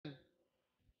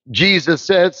Jesus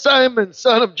said, Simon,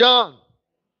 son of John,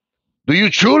 do you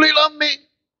truly love me?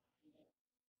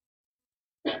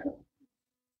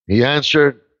 He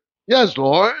answered, yes,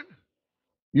 Lord.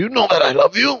 You know that I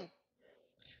love you.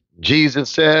 Jesus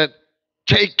said,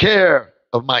 take care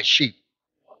of my sheep.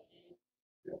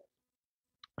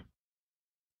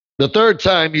 The third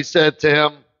time he said to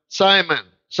him, Simon,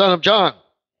 son of John,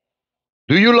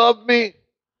 do you love me?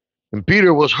 And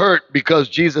Peter was hurt because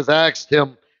Jesus asked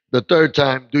him the third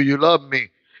time, do you love me?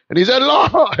 And he said,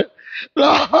 Lord,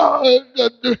 Lord,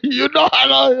 you know I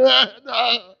love you,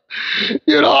 man.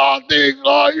 You know all things,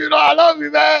 Lord. You know I love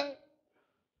you, man.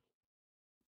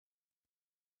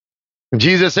 And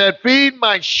Jesus said, feed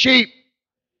my sheep.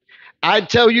 I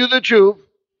tell you the truth.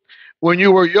 When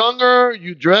you were younger,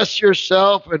 you dressed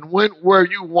yourself and went where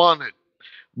you wanted.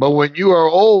 But when you are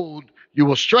old, you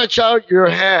will stretch out your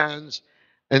hands,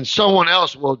 and someone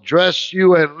else will dress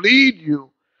you and lead you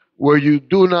where you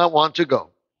do not want to go.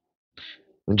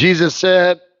 And Jesus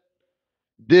said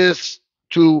this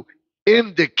to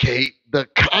indicate the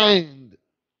kind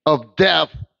of death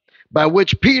by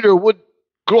which Peter would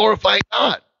glorify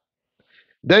God.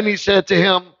 Then he said to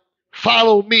him,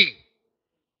 follow me.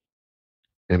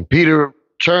 And Peter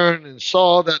turned and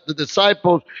saw that the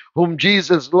disciples whom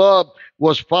Jesus loved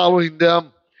was following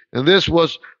them. And this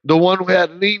was the one who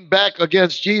had leaned back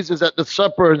against Jesus at the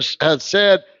supper and had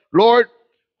said, Lord,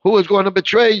 who is going to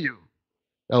betray you?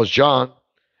 That was John.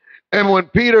 And when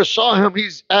Peter saw him, he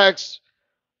asked,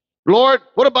 Lord,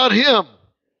 what about him?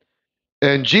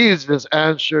 And Jesus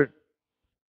answered,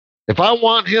 if I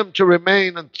want him to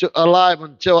remain alive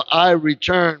until I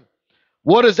return,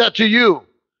 what is that to you?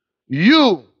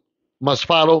 You must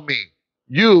follow me.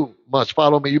 You must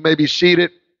follow me. You may be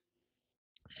seated.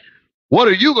 What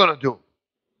are you going to do?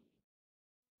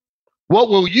 What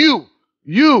will you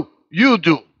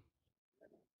do?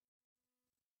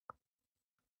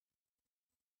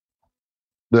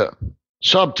 The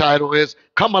subtitle is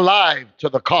Come Alive to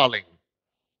the Calling.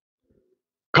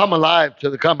 Come alive to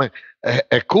the coming.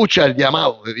 Escucha el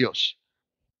llamado de Dios.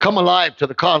 Come alive to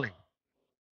the calling.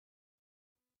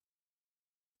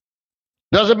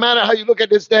 Doesn't matter how you look at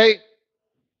this day.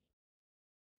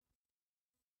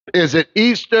 Is it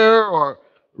Easter or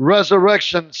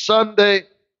Resurrection Sunday?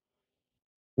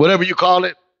 Whatever you call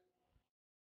it.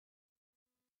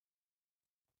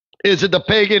 Is it the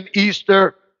pagan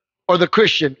Easter or the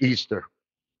Christian Easter?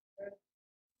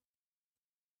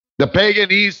 The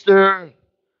pagan Easter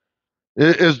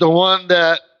is the one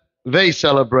that they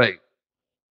celebrate.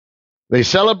 They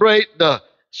celebrate the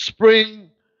spring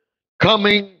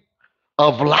coming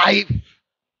of life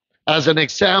as an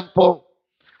example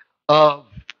of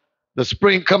the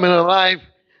spring coming of life.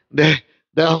 They,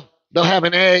 they'll have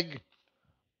an egg,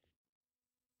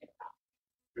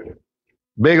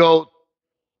 big old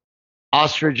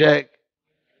ostrich egg,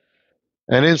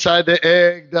 and inside the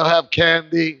egg they'll have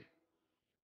candy,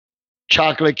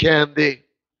 chocolate candy.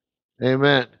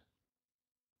 Amen.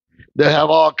 They'll have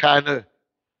all kind of.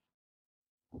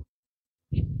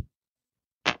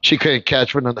 She can't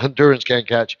catch when the Hondurans can't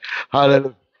catch.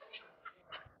 Hallelujah.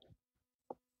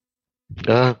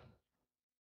 Uh,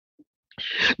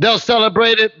 they'll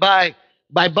celebrate it by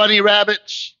bunny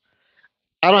rabbits.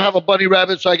 I don't have a bunny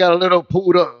rabbit, so I got a little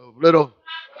poodle, little.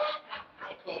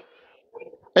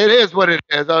 It is what it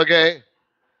is, okay?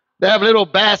 They have little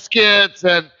baskets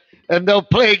and they'll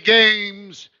play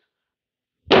games,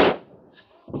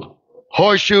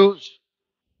 horseshoes.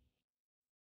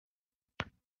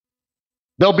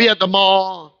 They'll be at the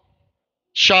mall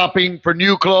shopping for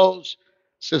new clothes.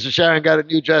 Sister Sharon got a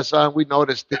new dress on. We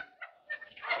noticed it.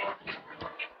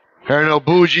 Her no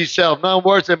bougie self. None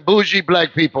worse than bougie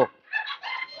black people.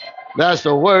 That's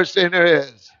the worst thing there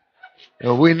is.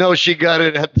 And we know she got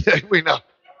it. We know.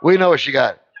 We know she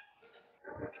got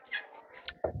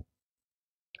it.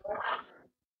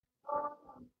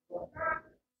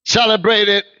 Celebrate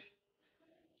it.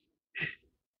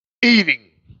 Eating.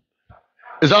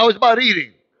 It's always about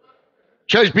eating.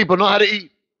 Church people know how to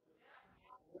eat.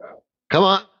 Come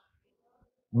on.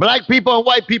 Black people and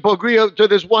white people agree to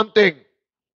this one thing.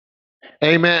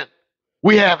 Amen.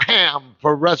 We have ham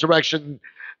for Resurrection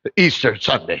Easter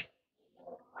Sunday.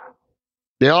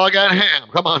 They all got ham.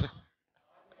 Come on.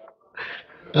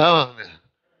 Oh,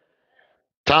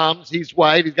 Tom's, he's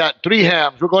white. He's got 3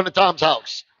 hams. We're going to Tom's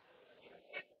house.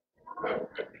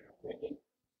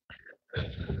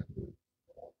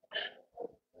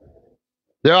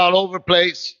 They're all over the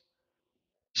place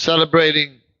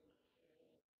celebrating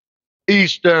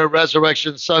Easter,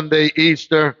 Resurrection Sunday,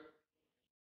 Easter.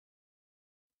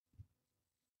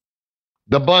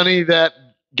 The bunny that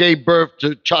gave birth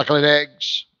to chocolate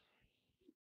eggs.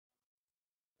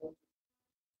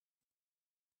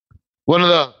 one of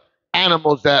the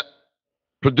animals that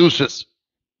produces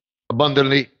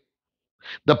abundantly.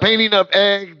 The painting of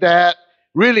egg that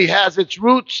really has its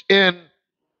roots in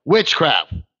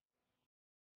witchcraft.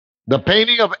 The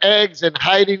painting of eggs and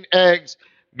hiding eggs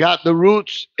got the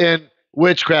roots in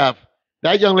witchcraft.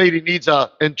 That young lady needs an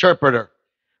interpreter.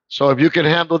 So if you can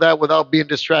handle that without being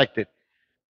distracted.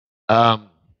 Um,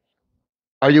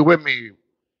 are you with me?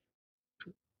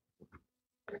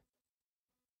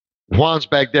 Juan's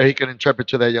back there. He can interpret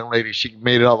to that young lady. She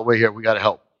made it all the way here. We got to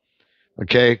help.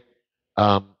 Okay?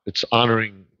 It's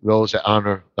honoring those that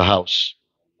honor the house.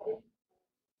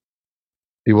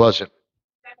 He wasn't.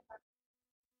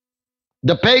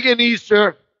 The pagan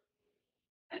Easter,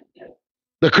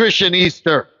 the Christian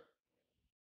Easter.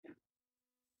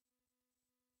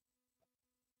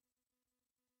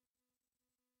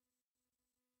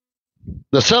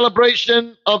 The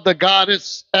celebration of the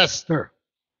goddess Esther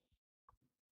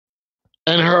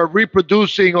and her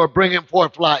reproducing or bringing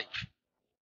forth life.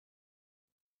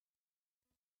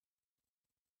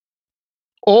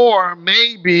 Or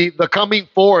maybe the coming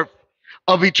forth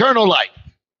of eternal life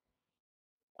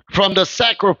from the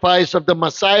sacrifice of the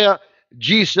Messiah,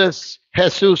 Jesus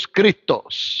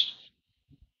Christos.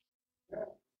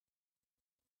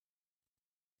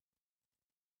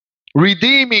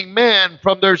 Redeeming man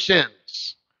from their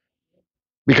sins.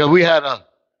 Because we had a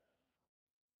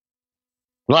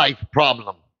life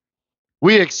problem.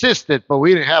 We existed, but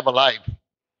we didn't have a life.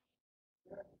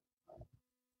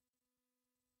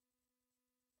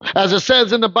 As it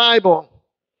says in the Bible,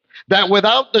 that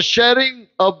without the shedding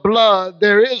of blood,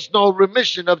 there is no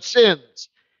remission of sins.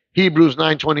 Hebrews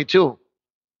 9:22.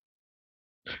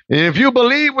 And if you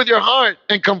believe with your heart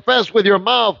and confess with your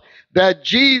mouth that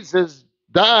Jesus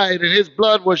died and his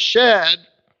blood was shed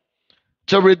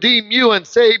to redeem you and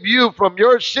save you from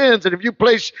your sins, and if you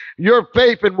place your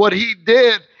faith in what he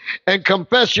did and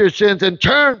confess your sins and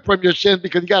turn from your sins,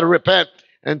 because you got to repent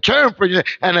and turn from you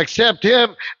and accept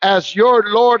him as your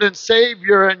Lord and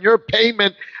Savior and your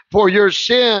payment for your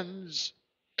sins,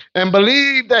 and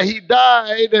believe that he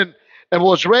died and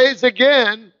was raised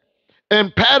again,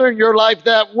 and pattern your life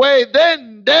that way,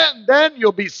 then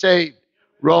you'll be saved.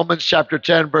 Romans chapter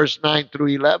 10, verse 9 through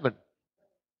 11.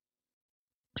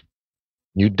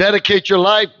 You dedicate your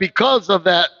life because of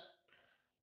that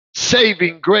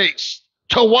saving grace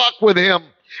to walk with him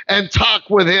and talk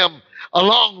with him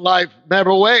along life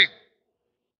never way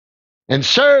and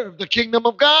serve the kingdom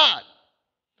of God.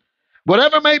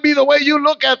 Whatever may be the way you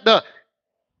look at the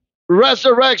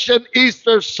resurrection,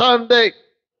 Easter Sunday,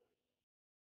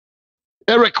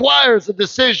 it requires a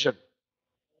decision.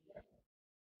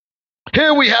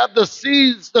 Here we have the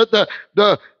seeds, the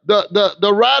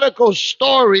radical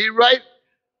story, right,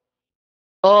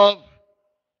 of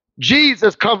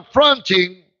Jesus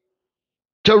confronting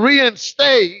to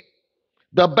reinstate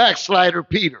the backslider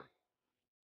Peter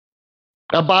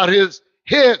about his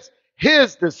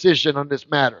decision on this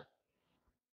matter.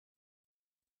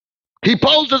 He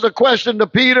poses a question to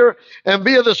Peter, and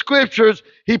via the scriptures,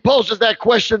 he poses that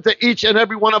question to each and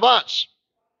every one of us.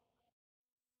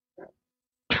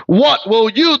 What will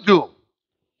you do?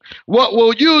 What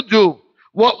will you do?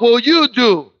 What will you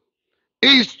do?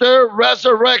 Easter,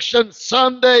 Resurrection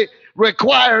Sunday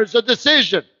requires a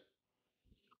decision.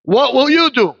 What will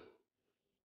you do?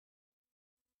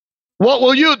 What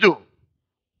will you do?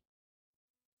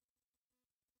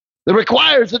 It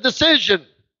requires a decision.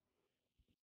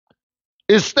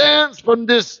 It stands from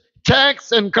this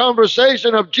text and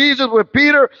conversation of Jesus with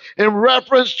Peter in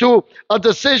reference to a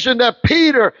decision that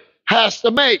Peter has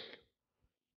to make.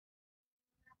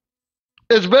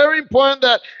 It's very important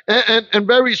that and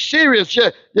very serious.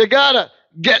 You gotta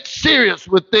get serious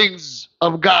with things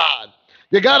of God.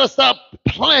 You gotta stop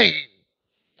playing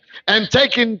and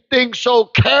taking things so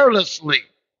carelessly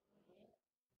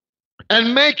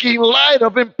and making light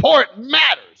of important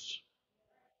matters.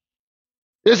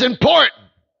 It's important.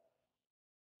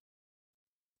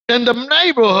 In the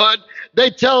neighborhood, they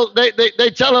tell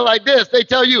it like this. They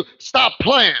tell you, stop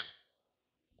playing.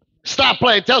 Stop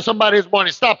playing. Tell somebody this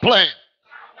morning, stop playing.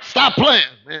 Stop playing,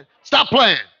 man. Stop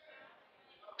playing.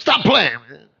 Stop playing,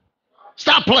 man.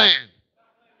 Stop playing.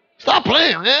 Stop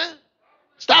playing, man.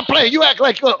 Stop playing. You act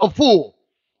like a fool.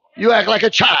 You act like a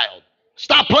child.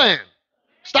 Stop playing.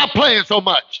 Stop playing so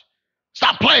much.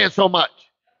 Stop playing so much.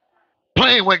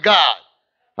 Playing with God.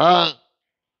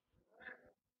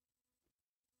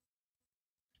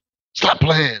 Stop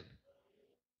playing.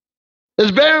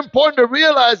 It's very important to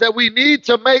realize that we need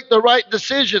to make the right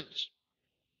decisions.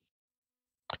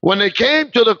 When it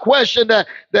came to the question that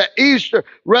the Easter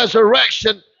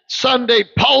Resurrection Sunday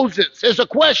poses, there's a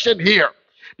question here.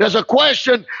 There's a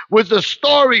question with the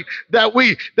story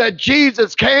that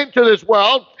Jesus came to this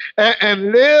world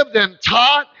and lived and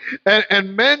taught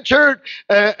and mentored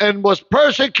and was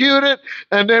persecuted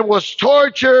and then was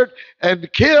tortured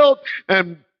and killed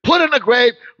and put in a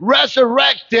grave,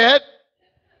 resurrected.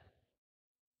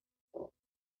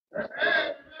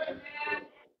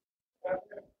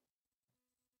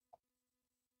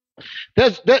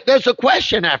 There's a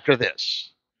question after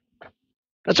this.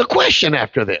 There's a question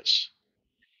after this.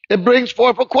 It brings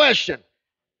forth a question.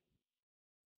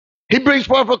 He brings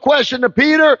forth a question to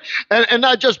Peter, and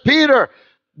not just Peter,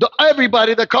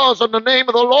 everybody that calls on the name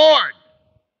of the Lord.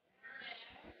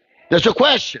 There's a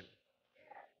question.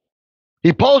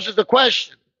 He poses the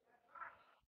question.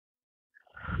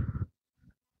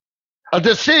 A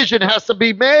decision has to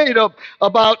be made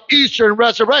about Easter and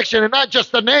resurrection, and not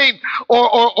just the name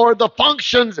or the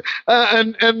functions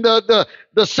and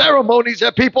the ceremonies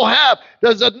that people have.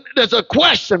 There's a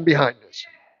question behind this.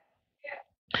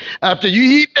 After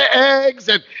you eat the eggs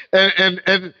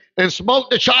and smoke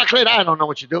the chocolate, I don't know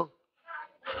what you do.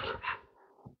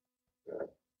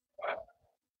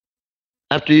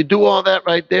 After you do all that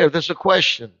right there's a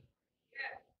question.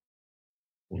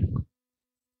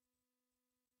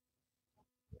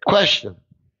 Question.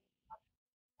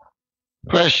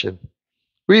 Question.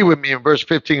 Read with me in verse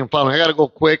 15 and following. I got to go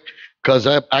quick because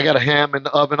I got a ham in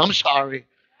the oven. I'm sorry.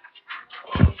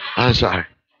 I'm sorry.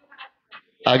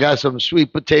 I got some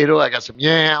sweet potato. I got some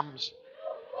yams.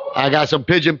 I got some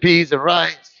pigeon peas and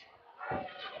rice.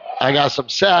 I got some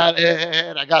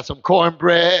salad. I got some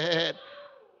cornbread.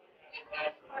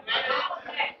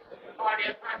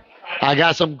 I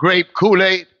got some grape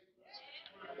Kool-Aid.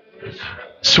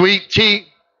 Sweet tea.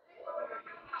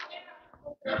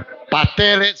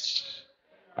 Pasteles.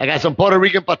 I got some Puerto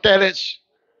Rican pasteles.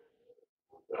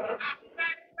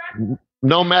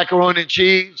 No macaroni and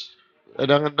cheese.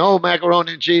 No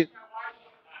macaroni and cheese.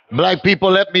 Black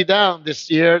people let me down this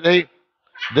year. They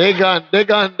gone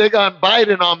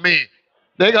biting on me.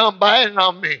 They gone biting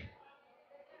on me.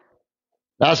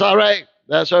 That's all right.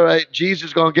 That's all right.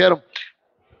 Jesus gonna get them.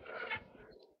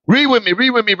 Read with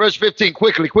me, verse 15,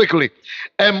 quickly.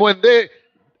 And when they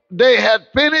had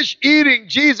finished eating,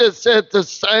 Jesus said to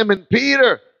Simon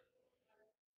Peter,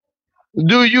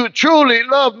 do you truly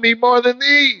love me more than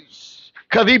these?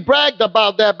 Because he bragged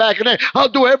about that back in the day. I'll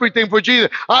do everything for Jesus.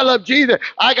 I love Jesus.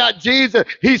 I got Jesus.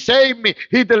 He saved me.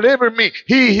 He delivered me.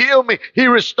 He healed me. He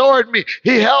restored me.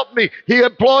 He helped me. He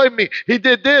employed me. He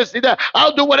did this. He did that.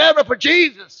 I'll do whatever for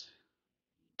Jesus.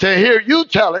 To hear you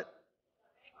tell it.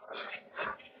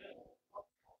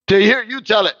 To hear you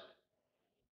tell it.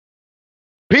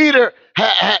 Peter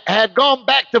had gone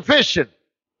back to fishing.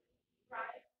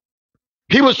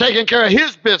 He was taking care of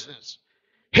his business,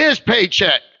 his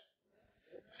paycheck,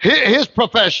 his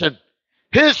profession,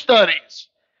 his studies,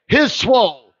 his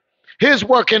swole, his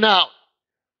working out,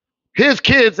 his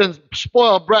kids and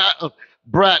spoiled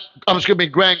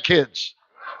grandkids.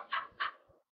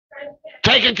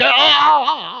 Taking care.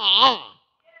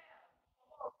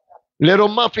 Little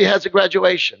Muffy has a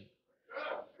graduation.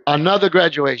 Another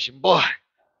graduation. Boy,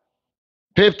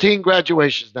 15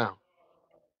 graduations now.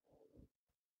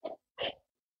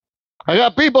 I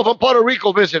got people from Puerto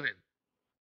Rico visiting.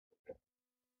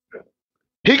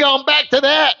 He gone back to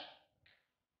that.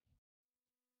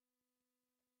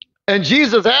 And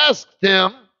Jesus asked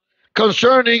him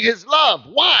concerning his love.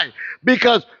 Why?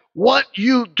 Because what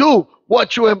you do,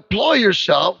 what you employ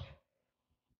yourself,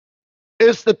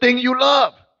 is the thing you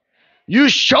love. You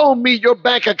show me your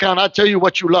bank account, I'll tell you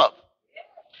what you love.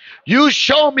 You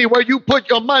show me where you put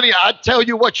your money, I'll tell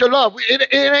you what you love.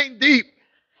 It ain't deep.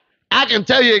 I can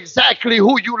tell you exactly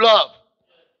who you love.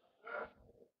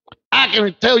 I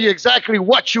can tell you exactly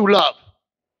what you love.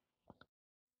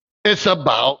 It's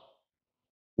about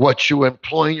what you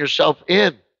employing yourself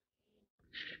in.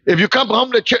 If you come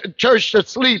home to church to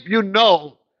sleep, you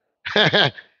know.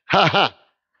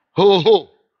 Who?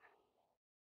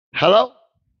 Hello?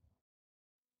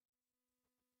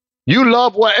 You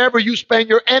love whatever you spend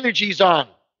your energies on.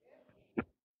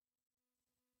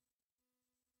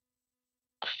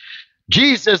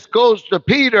 Jesus goes to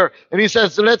Peter and he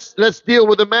says, let's deal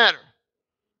with the matter.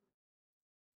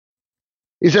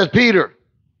 He says, Peter,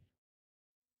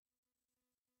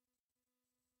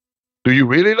 do you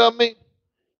really love me?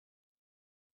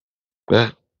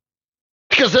 Yeah.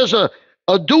 Because there's a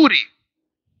duty.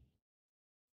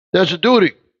 There's a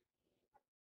duty.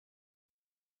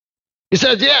 He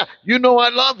says, yeah, you know I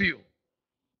love you.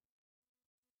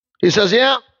 He says,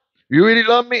 yeah, you really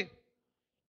love me?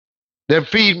 Then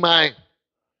feed my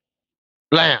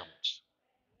lambs.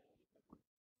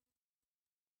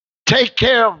 Take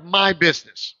care of my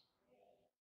business.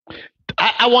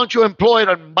 I want you employed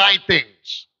on my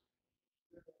things.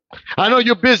 I know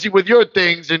you're busy with your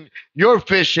things and you're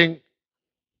fishing,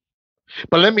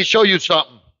 but let me show you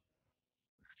something.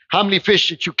 How many fish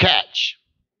did you catch?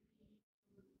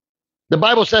 The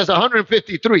Bible says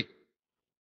 153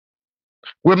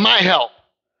 with my help.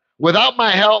 Without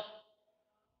my help,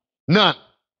 none.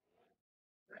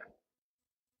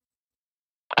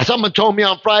 Someone told me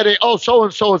on Friday, oh, so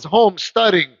and so is home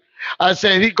studying. I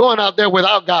said, he's going out there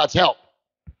without God's help.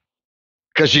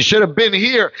 Because he should have been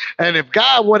here. And if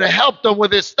God would have helped him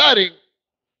with his studying,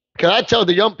 because I tell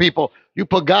the young people, you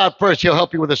put God first, he'll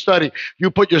help you with the study.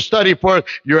 You put your study first,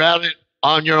 you're at it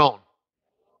on your own.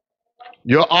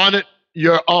 You're on it,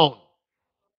 your own.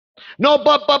 No,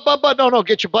 but, no,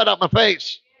 get your butt out my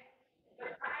face.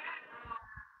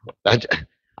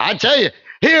 I tell you,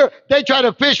 here they try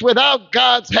to fish without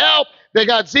God's help. They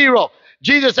got zero.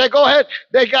 Jesus said, go ahead.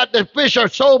 The fish are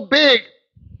so big.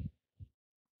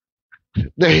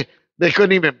 They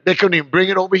couldn't even bring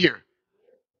it over here.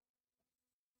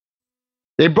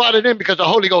 They brought it in because the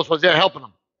Holy Ghost was there helping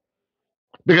them.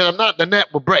 Because if not, the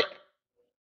net will break.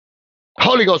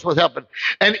 Holy Ghost was helping.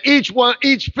 And each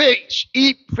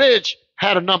fish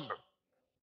had a number.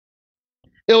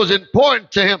 It was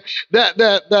important to him that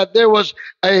there was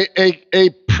a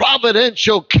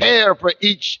providential care for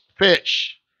each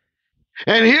fish.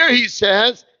 And here he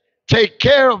says, take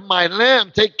care of my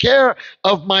lamb, take care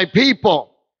of my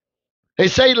people. They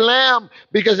say lamb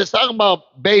because it's talking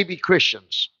about baby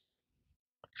Christians.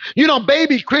 You know,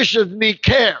 baby Christians need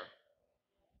care.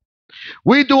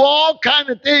 We do all kinds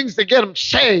of things to get them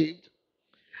saved.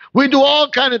 We do all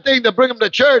kinds of things to bring them to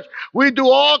church. We do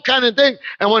all kinds of things.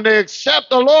 And when they accept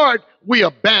the Lord, we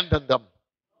abandon them.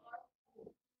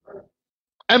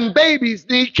 And babies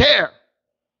need care.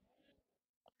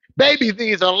 Babies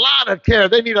need a lot of care.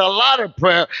 They need a lot of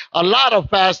prayer, a lot of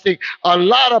fasting, a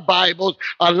lot of Bibles,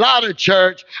 a lot of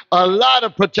church, a lot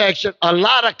of protection, a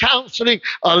lot of counseling,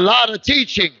 a lot of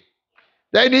teaching.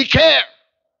 They need care.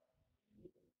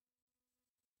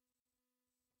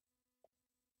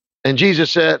 And Jesus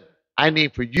said, I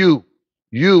need for you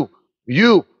to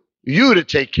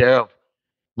take care of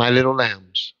my little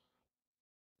lambs.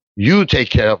 You take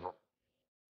care of them.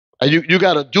 And you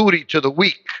got a duty to the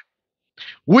weak.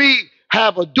 We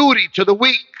have a duty to the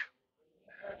weak.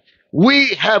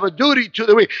 We have a duty to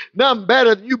the weak. Nothing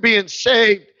better than you being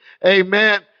saved.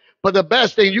 Amen. But the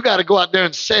best thing, you got to go out there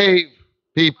and save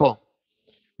people.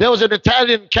 There was an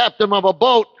Italian captain of a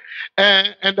boat,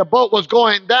 and the boat was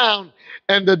going down.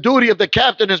 And the duty of the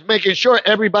captain is making sure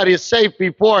everybody is safe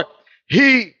before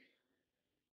he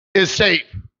is safe.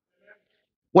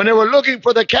 When they were looking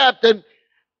for the captain,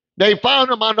 they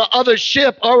found him on the other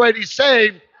ship already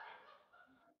saved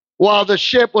while the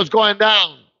ship was going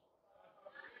down.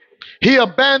 He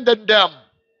abandoned them.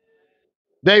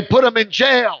 They put him in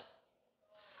jail.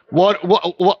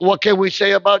 What can we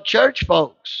say about church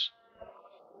folks?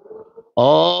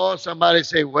 Oh, somebody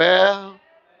say, well,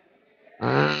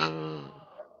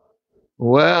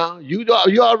 you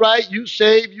all right. You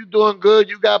saved. You doing good.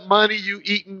 You got money. You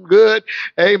eating good.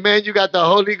 Amen. You got the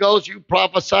Holy Ghost. You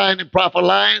prophesying and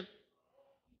prophesying.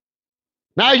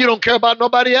 Now you don't care about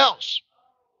nobody else.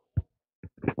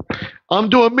 I'm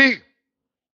doing me.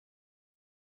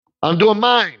 I'm doing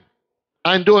mine.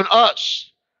 I'm doing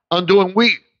us. I'm doing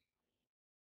we.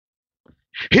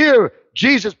 Here,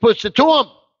 Jesus puts it to him.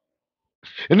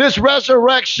 In this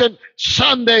resurrection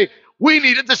Sunday, we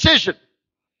need a decision.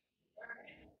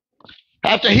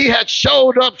 After he had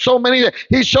showed up so many,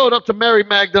 he showed up to Mary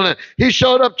Magdalene. He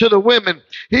showed up to the women.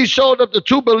 He showed up to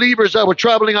two believers that were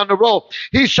traveling on the road.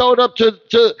 He showed up to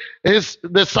his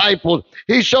disciples.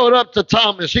 He showed up to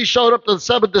Thomas. He showed up to the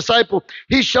 7 disciples.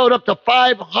 He showed up to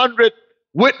 500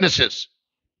 witnesses.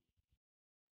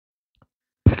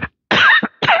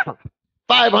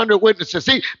 500 witnesses.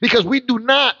 See, because we do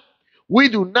not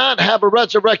have a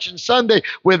resurrection Sunday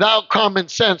without common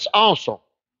sense also.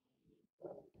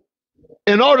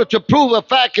 In order to prove a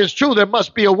fact is true, there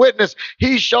must be a witness.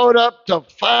 He showed up to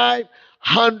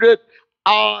 500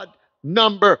 odd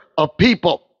number of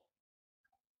people.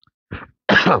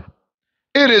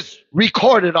 It is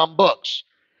recorded on books.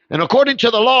 And according to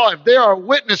the law, if there are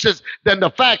witnesses, then the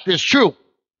fact is true.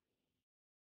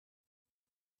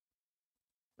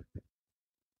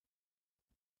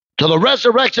 So the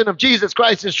resurrection of Jesus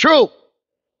Christ is true.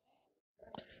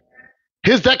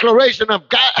 His declaration of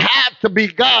God had to be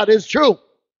God is true.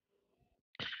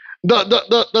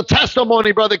 The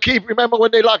testimony, Brother Keith, remember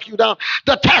when they lock you down?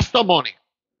 The testimony.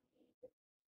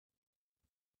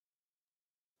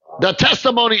 The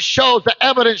testimony shows, the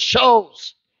evidence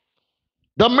shows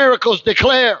The miracles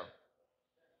declare,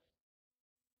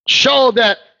 show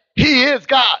that he is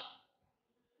God.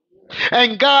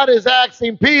 And God is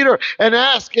asking Peter and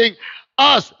asking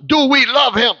us, do we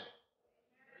love him?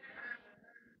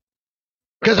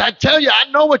 Because I tell you, I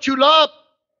know what you love.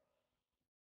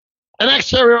 An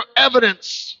exterior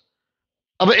evidence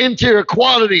of an interior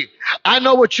quality. I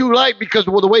know what you like because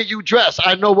of the way you dress.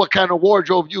 I know what kind of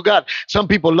wardrobe you got. Some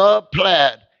people love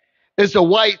plaid. It's a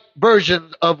white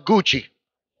version of Gucci.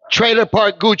 Trailer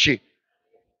Park Gucci.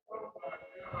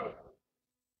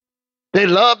 They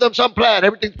love them some plaid.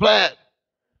 Everything's plaid.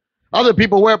 Other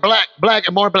people wear black, black,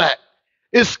 and more black.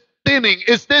 It's thinning.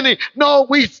 It's thinning. No,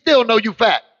 we still know you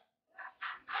fat.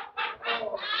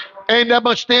 Ain't that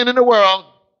much thin in the world.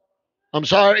 I'm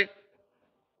sorry.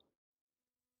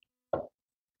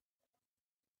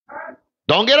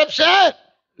 Don't get upset.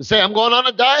 Say, I'm going on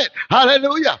a diet.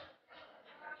 Hallelujah.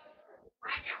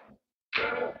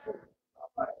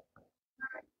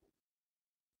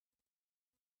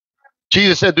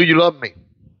 Jesus said, do you love me?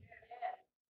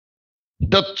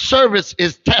 The service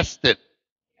is tested.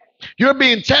 You're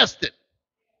being tested.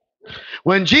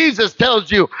 When Jesus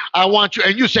tells you, I want you,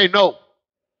 and you say no,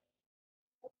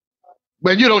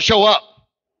 when you don't show up,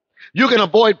 you can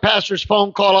avoid pastor's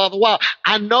phone call all the while.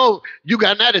 I know you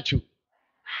got an attitude.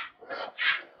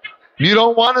 You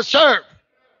don't want to serve.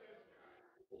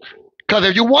 Because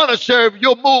if you want to serve,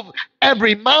 you'll move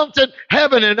every mountain,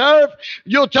 heaven and earth.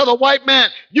 You'll tell the white man,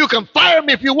 you can fire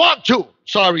me if you want to.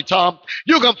 Sorry, Tom.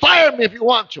 You can fire me if you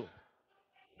want to.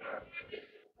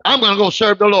 I'm going to go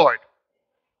serve the Lord.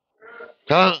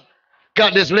 Huh?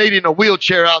 Got this lady in a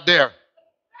wheelchair out there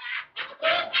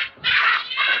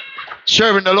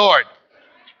serving the Lord.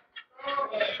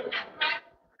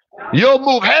 You'll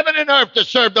move heaven and earth to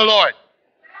serve the Lord.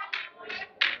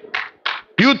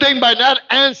 You think by not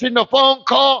answering the phone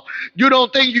call, you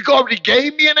don't think you already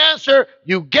gave me an answer?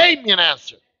 You gave me an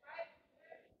answer.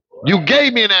 You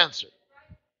gave me an answer.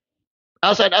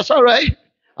 I said, that's all right.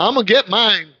 I'm going to get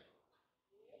mine.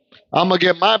 I'm going to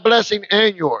get my blessing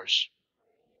and yours.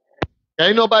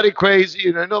 Ain't nobody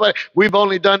crazy. Nobody. We've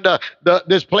only done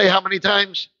this play how many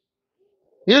times?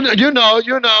 You know.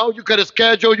 You could have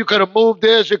scheduled. You could have moved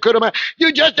this. You could have.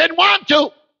 You just didn't want to.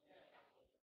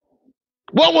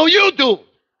 What will you do?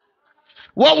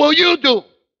 What will you do?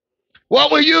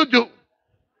 What will you do?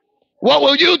 What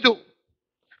will you do?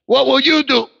 What will you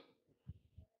do?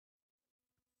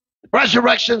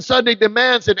 Resurrection Sunday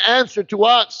demands an answer to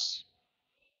us.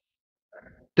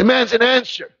 Demands an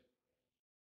answer.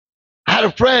 I had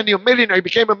a friend, he was a millionaire. He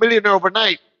became a millionaire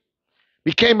overnight.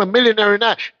 Became a millionaire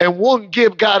overnight and won't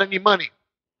give God any money.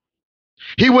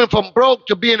 He went from broke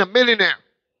to being a millionaire.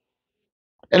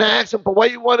 And I asked him, but why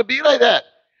you want to be like that?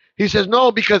 He says,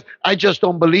 no, because I just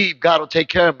don't believe God will take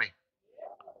care of me.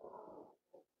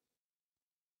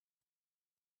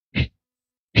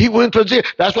 He went from zero.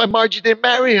 That's why Margie didn't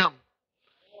marry him.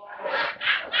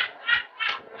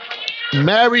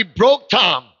 Marry broke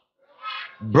Tom.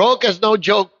 Broke as no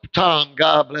joke, Tom.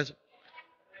 God bless him.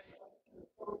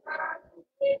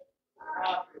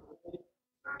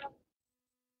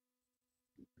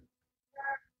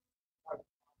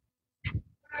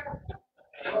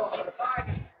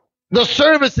 The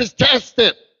service is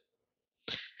tested.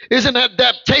 It's an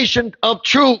adaptation of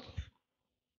truth.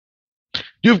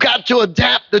 You've got to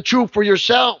adapt the truth for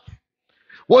yourself.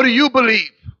 What do you believe?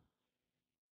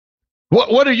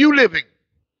 What are you living?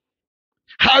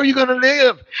 How are you going to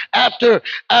live after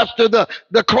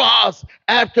the cross,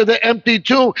 after the empty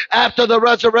tomb, after the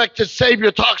resurrected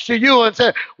Savior talks to you and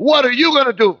says, what are you going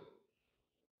to do?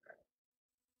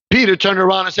 Peter turned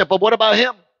around and said, but what about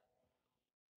him?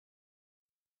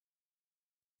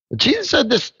 Jesus said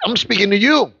this, I'm speaking to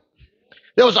you.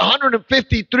 There was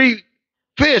 153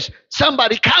 fish.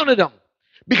 Somebody counted them.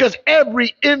 Because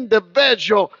every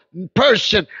individual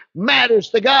person matters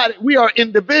to God. We are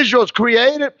individuals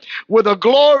created with a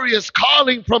glorious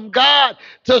calling from God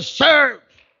to serve.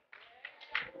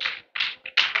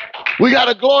 We got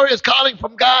a glorious calling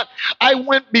from God. I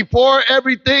went before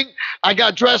everything. I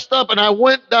got dressed up and I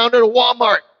went down to the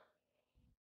Walmart.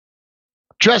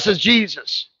 Dressed as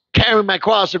Jesus. Carrying my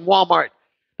cross in Walmart.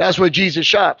 That's where Jesus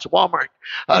shops, Walmart.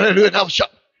 Hallelujah. I was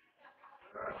shopping.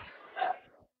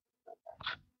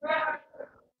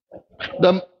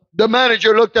 The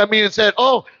manager looked at me and said,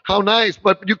 oh, how nice,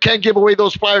 but you can't give away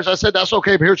those flyers. I said, that's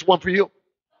okay, but here's one for you.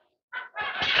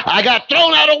 I got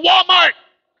thrown out of Walmart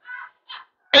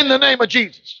in the name of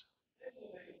Jesus.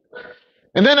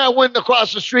 And then I went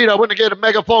across the street. I went to get a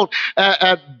megaphone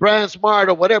at Brand Smart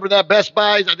or whatever that Best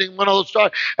Buys. I think one of those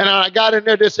stores. And I got in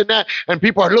there, this and that. And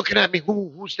people are looking at me.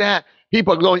 Who's that?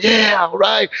 People are going, yeah, all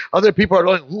right. Other people are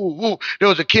going, ooh, ooh. There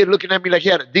was a kid looking at me like he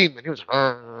had a demon. He was,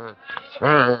 uh,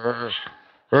 uh.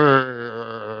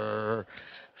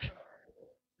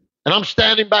 And I'm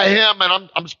standing by him and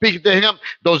I'm speaking to him.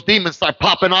 Those demons start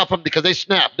popping off him because they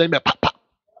snap. They pop, pop,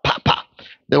 pop, pop.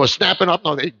 They were snapping off.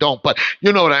 No, they don't, but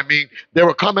you know what I mean. They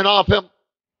were coming off him.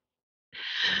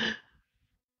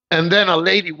 And then a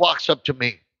lady walks up to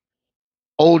me,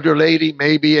 older lady,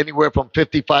 maybe anywhere from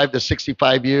 55 to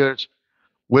 65 years,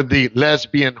 with the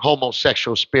lesbian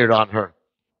homosexual spirit on her.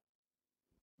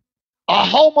 A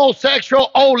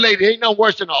homosexual old lady ain't no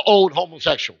worse than an old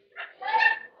homosexual.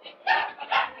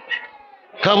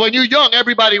 Because when you're young,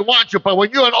 everybody wants you, but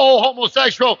when you're an old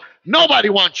homosexual, nobody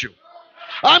wants you.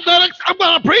 I'm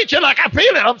gonna preach it like I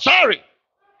feel it. I'm sorry.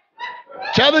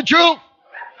 Tell the truth.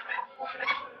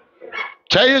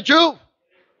 Tell you the truth.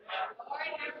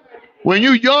 When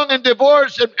you're young and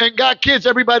divorced and got kids,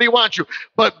 everybody wants you.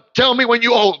 But tell me when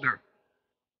you're older.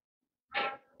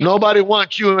 Nobody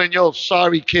wants you and your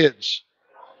sorry kids.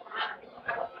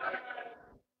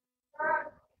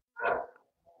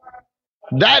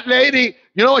 That lady,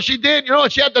 you know what she did? You know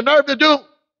what she had the nerve to do?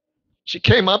 She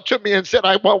came up to me and said,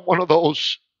 I want one of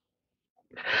those.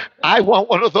 I want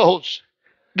one of those.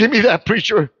 Give me that,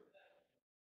 preacher.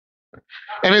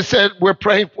 And it said, we're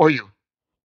praying for you.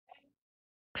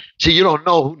 See, you don't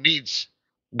know who needs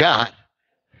God.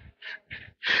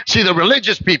 See, the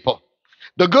religious people,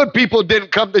 the good people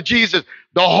didn't come to Jesus.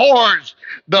 The whores,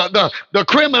 the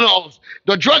criminals,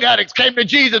 the drug addicts came to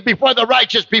Jesus before the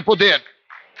righteous people did.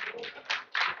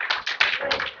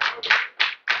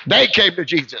 They came to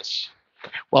Jesus.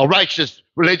 While righteous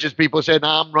religious people said,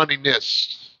 nah, I'm running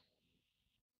this.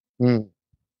 Mm.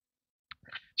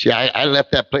 See, I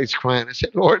left that place crying. I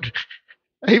said, Lord,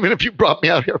 even if you brought me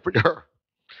out here for her,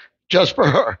 just for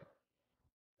her,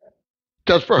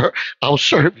 just for her, I'll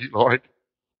serve you, Lord.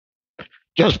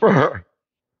 Just for her.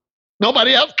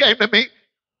 Nobody else came to me.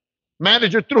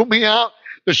 Manager threw me out.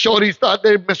 The shorties thought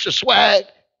they Mr. Swag.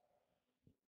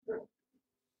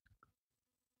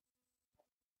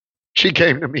 She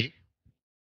came to me.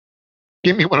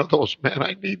 Give me one of those, man.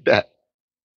 I need that.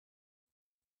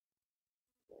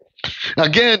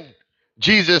 Again,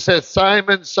 Jesus says,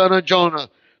 Simon, son of Jonah,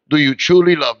 do you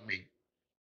truly love me?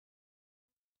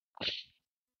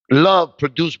 Love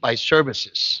produced by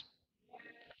services.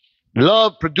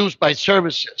 Love produced by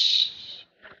services.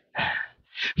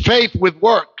 Faith with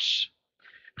works.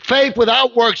 Faith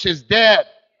without works is dead.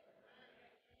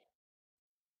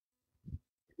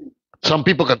 Some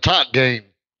people can talk game,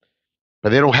 but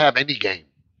they don't have any game.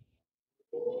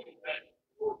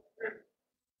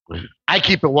 I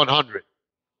keep it 100.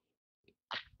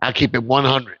 I keep it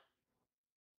 100.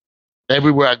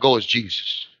 Everywhere I go is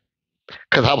Jesus.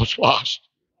 Because I was lost.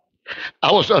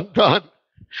 I was undone.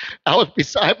 I was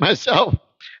beside myself.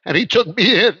 And he took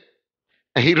me in.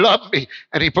 And he loved me.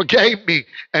 And he forgave me.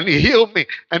 And he healed me.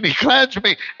 And he cleansed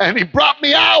me. And he brought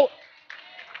me out.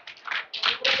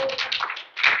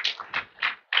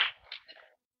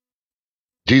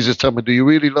 Jesus told me, do you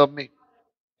really love me?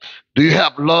 Do you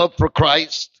have love for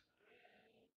Christ?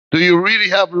 Do you really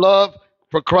have love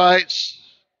for Christ?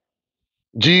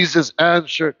 Jesus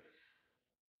answered,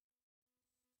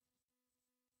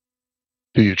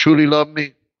 do you truly love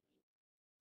me?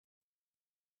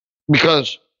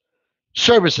 Because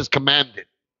service is commanded.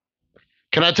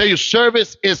 Can I tell you,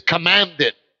 service is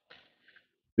commanded.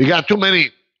 You got too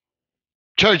many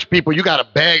church people, you got to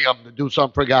beg them to do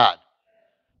something for God.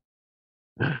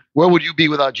 Where would you be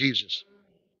without Jesus?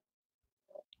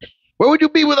 Where would you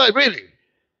be without, really?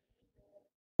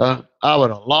 I would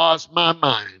have lost my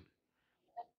mind.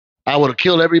 I would have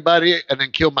killed everybody and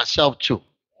then killed myself too.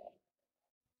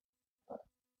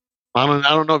 I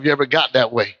don't know if you ever got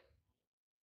that way.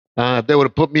 If they would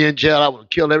have put me in jail, I would have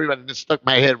killed everybody and then stuck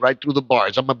my head right through the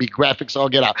bars. I'm going to be graphics, I'll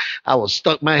get out. I would have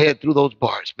stuck my head through those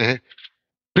bars, man.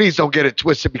 Please don't get it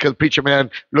twisted because Preacher Man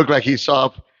looked like he's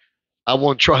soft. I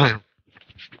won't try him.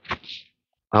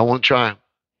 I won't try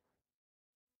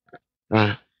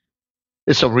him.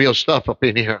 It's some real stuff up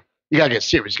in here. You got to get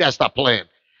serious. You got to stop playing.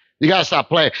 You got to stop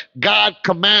playing. God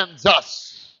commands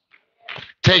us.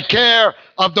 Take care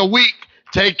of the weak.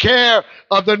 Take care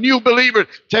of the new believers.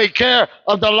 Take care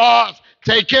of the lost.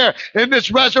 Take care. In this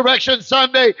Resurrection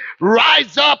Sunday,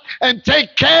 rise up and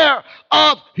take care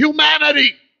of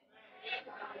humanity.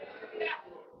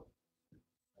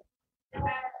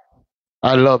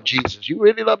 I love Jesus. You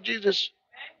really love Jesus?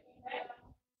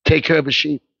 Take care of his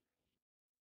sheep.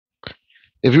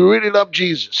 If you really love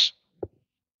Jesus,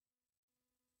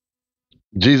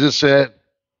 Jesus said,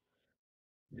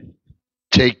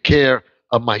 take care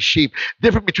of my sheep.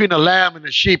 Difference between a lamb and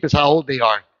a sheep is how old they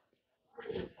are.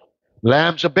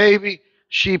 Lamb's a baby,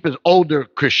 sheep is older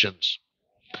Christians,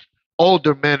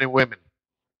 older men and women.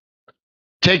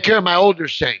 Take care of my older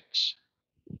saints.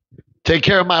 Take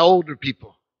care of my older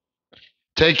people.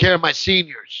 Take care of my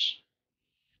seniors.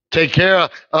 Take care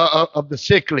of the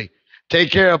sickly. Take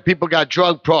care of people got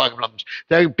drug problems.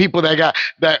 There are people that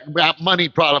got money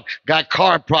problem, got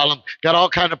car problem, got all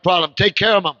kind of problem. Take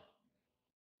care of them.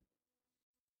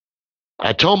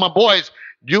 I told my boys,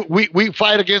 we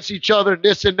fight against each other,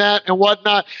 this and that and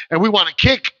whatnot, and we want to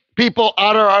kick people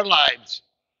out of our lives.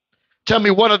 Tell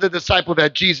me one of the disciples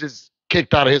that Jesus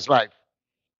kicked out of his life.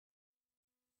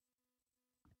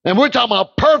 And we're talking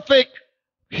about perfect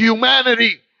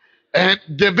humanity and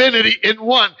divinity in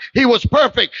one. He was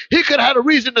perfect. He could have had a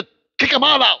reason to kick him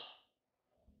all out.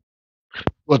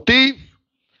 Well, thief,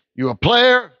 you're a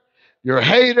player, you're a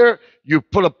hater, you're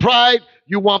full of pride,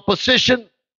 you want position.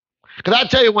 Because I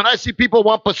tell you, when I see people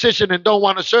want position and don't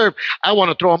want to serve, I want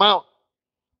to throw them out.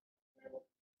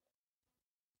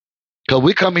 Because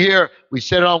we come here, we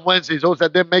set it on Wednesdays. Those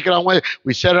that didn't make it on Wednesday,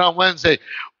 we set it on Wednesday.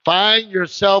 Find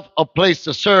yourself a place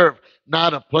to serve,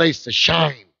 not a place to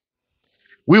shine.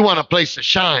 We want a place to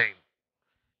shine.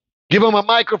 Give them a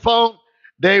microphone,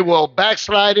 they will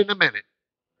backslide in a minute.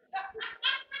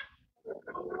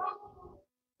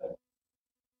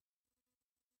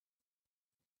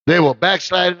 They will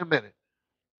backslide in a minute.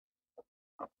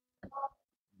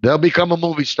 They'll become a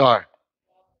movie star.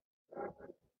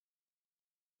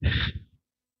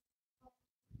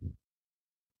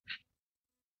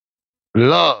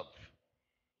 Love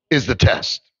is the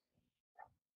test.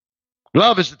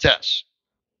 Love is the test.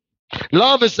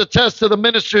 Love is the test to the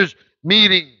minister's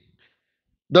meeting,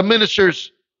 the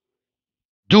minister's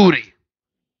duty.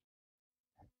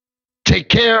 Take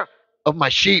care of my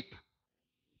sheep.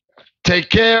 Take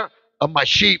care of my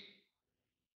sheep.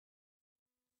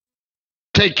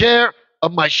 Take care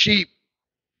of my sheep.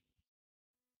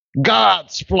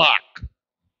 God's flock.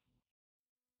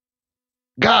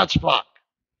 God's flock.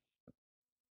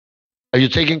 Are you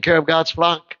taking care of God's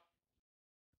flock?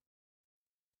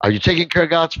 Are you taking care of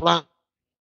God's flock?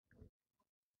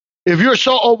 If you're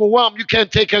so overwhelmed you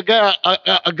can't take care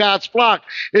of God's flock,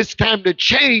 it's time to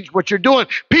change what you're doing.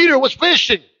 Peter was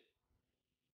fishing.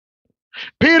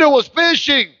 Peter was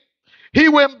fishing. He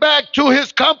went back to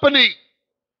his company.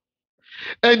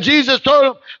 And Jesus told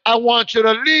him, I want you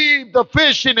to leave the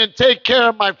fishing and take care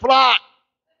of my flock.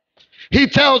 He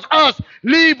tells us,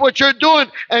 leave what you're doing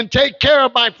and take care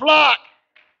of my flock.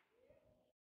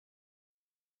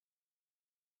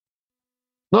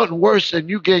 Nothing worse than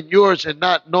you getting yours and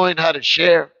not knowing how to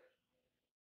share.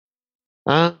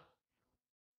 Huh?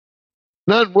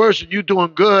 Nothing worse than you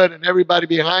doing good and everybody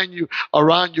behind you,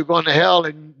 around you going to hell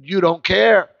and you don't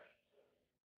care.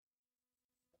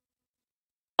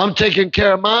 I'm taking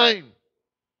care of mine.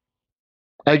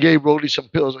 I gave Rolly some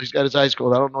pills. He's got his eyes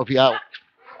closed. I don't know if he's out.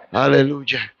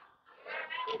 Hallelujah.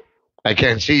 I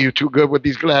can't see you too good with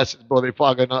these glasses, bro. They're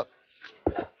fogging up.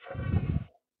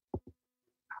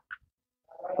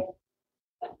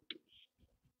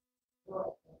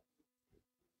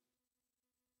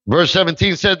 Verse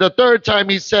 17 said, the third time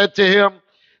he said to him,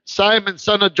 Simon,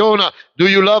 son of Jonah, do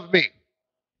you love me?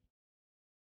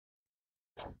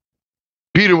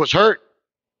 Peter was hurt.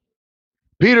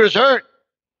 Peter's hurt.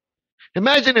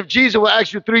 Imagine if Jesus would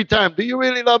ask you 3 times, do you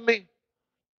really love me?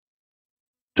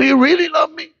 Do you really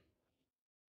love me?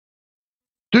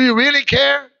 Do you really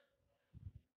care?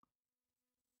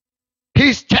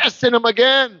 He's testing him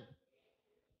again.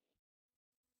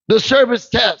 The service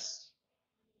test.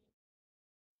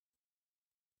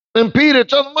 And Peter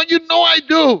told him, well, you know I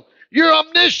do. You're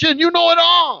omniscient. You know it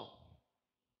all.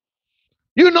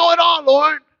 You know it all,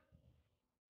 Lord.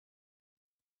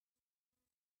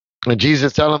 And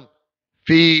Jesus told him,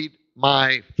 feed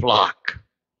my flock.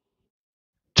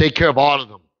 Take care of all of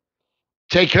them.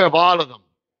 Take care of all of them.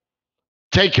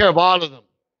 Take care of all of them.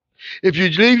 If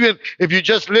you're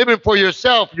just living for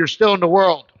yourself, you're still in the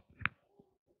world.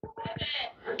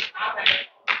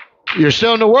 You're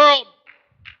still in the world.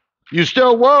 You're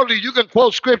still worldly. You can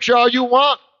quote scripture all you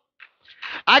want.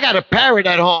 I got a parrot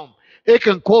at home. It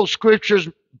can quote scriptures.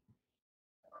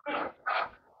 I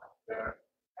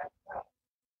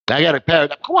got a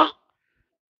parrot. Come on.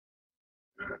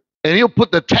 And he'll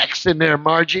put the text in there,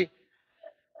 Margie.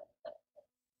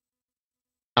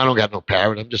 I don't got no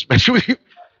parrot. I'm just messing with you.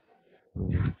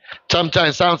 Sometimes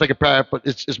it sounds like a parrot, but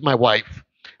it's my wife.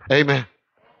 Amen.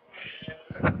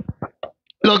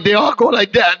 Look, they all go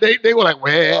like that. They were like,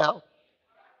 well.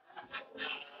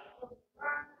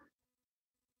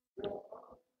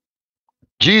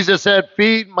 Jesus said,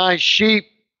 feed my sheep.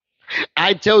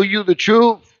 I tell you the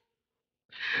truth.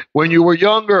 When you were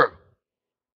younger,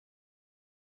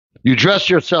 you dressed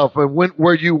yourself and went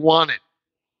where you wanted.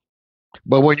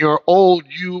 But when you're old,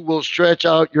 you will stretch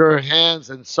out your hands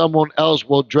and someone else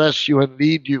will dress you and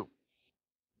lead you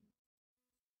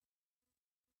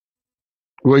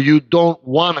where you don't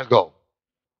want to go.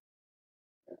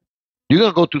 You're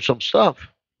going to go through some stuff.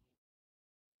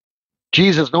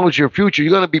 Jesus knows your future.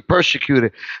 You're going to be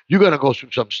persecuted. You're going to go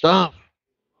through some stuff.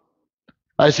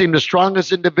 I've seen the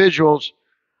strongest individuals,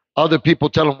 other people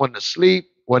tell them when to sleep,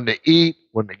 when to eat,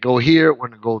 when to go here,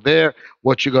 when to go there,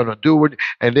 what you're going to do,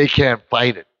 and they can't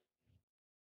fight it.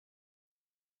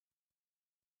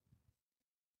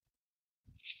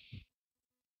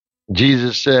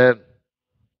 Jesus said,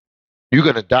 you're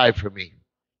going to die for me.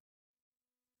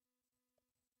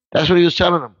 That's what he was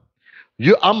telling them.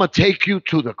 I'm going to take you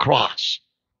to the cross.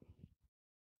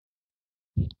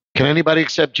 Can anybody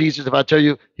accept Jesus if I tell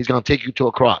you he's going to take you to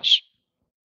a cross?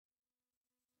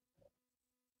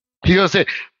 He's going to say,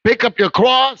 pick up your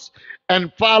cross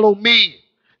and follow me.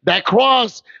 That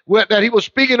cross that he was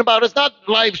speaking about, it's not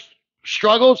life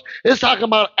struggles. It's talking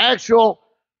about actual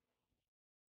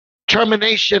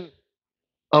termination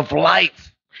of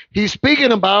life. He's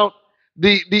speaking about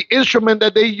the instrument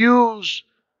that they use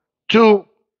to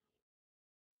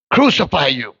crucify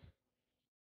you.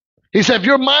 He said, if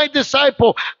you're my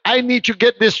disciple, I need you to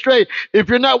get this straight. If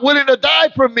you're not willing to die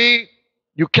for me,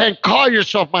 you can't call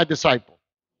yourself my disciple.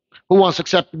 Who wants to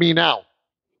accept me now?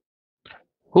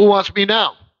 Who wants me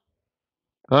now?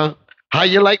 Huh? How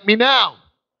you like me now?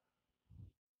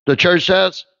 The church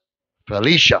says,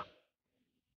 Felicia.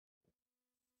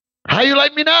 How you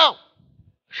like me now?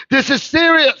 This is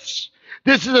serious.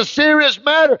 This is a serious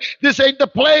matter. This ain't to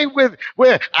play with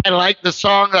where I like the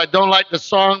song, I don't like the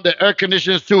song, the air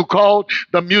conditioner is too cold,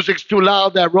 the music's too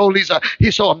loud, that Rolly's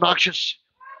he's so obnoxious.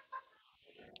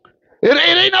 It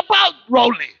ain't about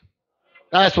Rolly.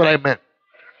 That's what I meant.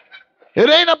 It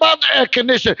ain't about the air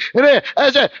conditioner. It ain't.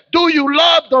 I said, do you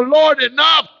love the Lord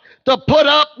enough to put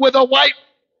up with a white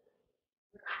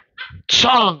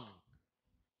song?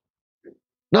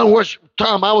 No worse,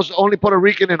 Tom, I was the only Puerto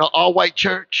Rican in an all-white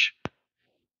church.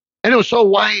 And it was so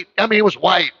white. I mean, it was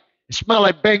white. It smelled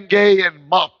like Bengay and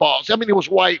mothballs. I mean, it was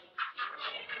white.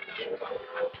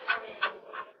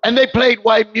 And they played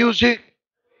white music.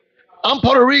 I'm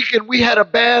Puerto Rican. We had a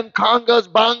band, congas,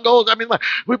 bongos. I mean,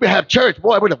 we would have church,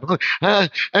 boy. And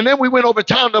then we went over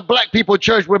town to black people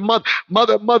church with mother.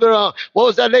 What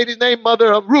was that lady's name?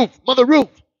 Mother Ruth.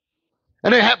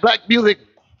 And they had black music.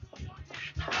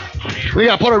 We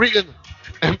got Puerto Rican.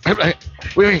 And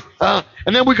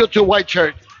then we go to a white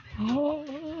church.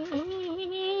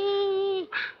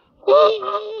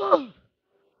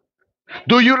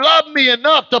 Do you love me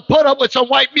enough to put up with some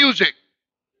white music?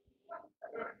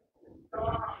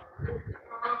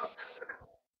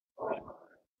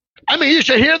 I mean, you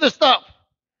should hear the stuff.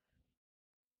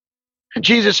 And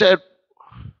Jesus said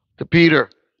to Peter,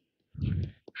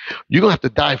 you're going to have to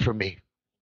die for me.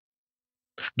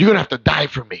 You're going to have to die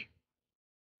for me.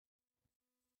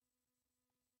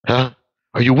 Huh?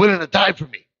 Are you willing to die for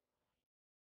me?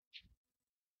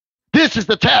 This is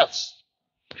the test.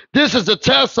 This is the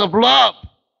test of love.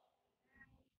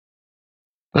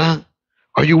 Huh?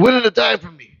 Are you willing to die for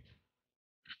me?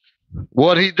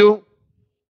 What did he do?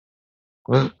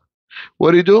 Huh?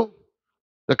 What did he do?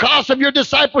 The cost of your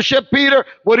discipleship, Peter.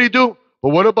 What did he do?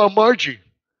 Well, what about Margie?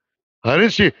 I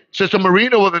didn't see Sister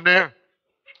Marina wasn't there.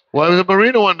 Why was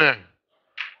Marina one there?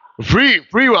 Free.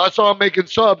 I saw him making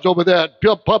subs over there at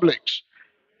Publix.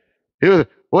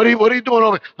 What are you doing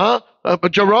over? Huh?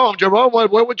 But Jerome, where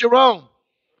was Jerome?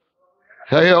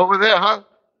 Hey, over there, huh?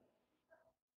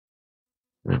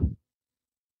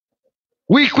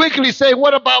 We quickly say,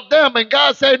 what about them? And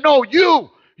God said, no, you,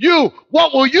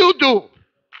 what will you do?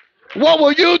 What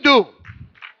will you do?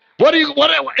 What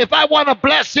if I want to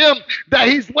bless him that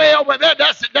he's way over there?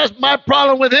 That's my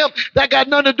problem with him. That got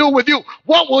nothing to do with you.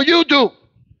 What will you do?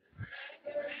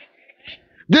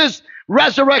 This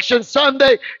Resurrection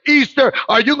Sunday, Easter,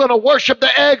 are you going to worship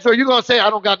the eggs or are you going to say, I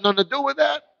don't got nothing to do with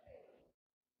that?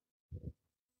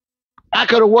 I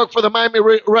could have worked for the Miami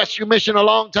Rescue Mission a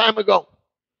long time ago.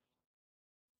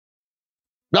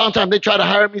 Long time. They tried to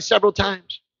hire me several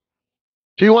times.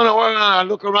 So you want to work? I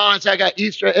look around and say, I got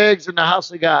Easter eggs in the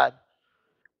house of God.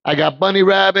 I got bunny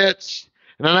rabbits.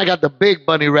 And then I got the big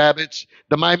bunny rabbits,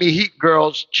 the Miami Heat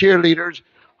girls, cheerleaders.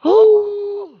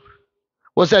 Who?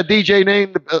 What's that DJ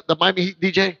name? The Miami Heat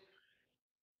DJ?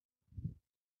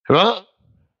 Huh?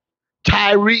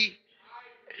 Tyree.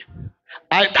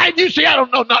 You see, I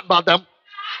don't know nothing about them.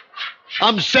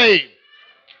 I'm saved.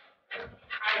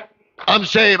 I'm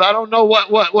saved. I don't know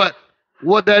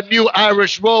what that new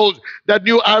Irish rose, that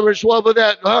new Irish, what was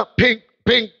that?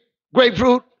 Pink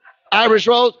grapefruit, Irish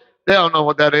rose. They don't know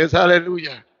what that is.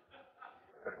 Hallelujah.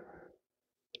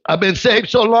 I've been saved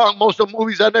so long, most of the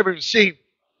movies I've never even seen.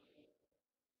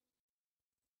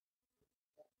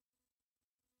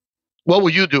 What will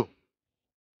you do?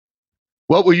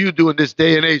 What will you do in this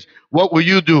day and age? What will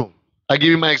you do? I give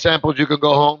you my examples. You can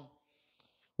go home.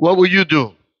 What will you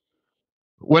do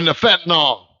when the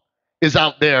fentanyl is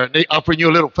out there and they offering you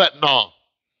a little fentanyl,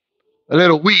 a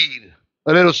little weed,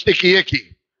 a little sticky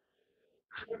icky,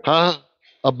 huh?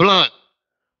 A blunt,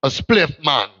 a spliff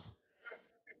man.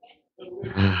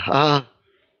 Huh?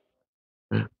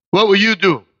 What will you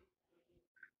do?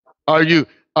 Are you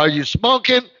are you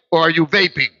smoking or are you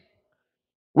vaping?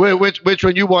 Which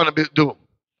one you want to do?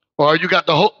 Or you got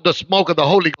the smoke of the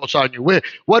Holy Ghost on you?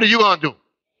 What are you gonna do?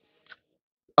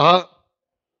 Uh,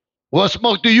 what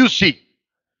smoke do you see?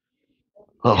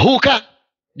 A hookah?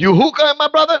 You hookah, my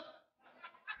brother?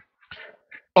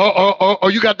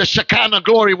 Or you got the Shekinah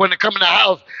glory when it come in the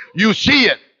house? You see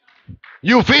it,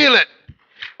 you feel it,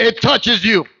 it touches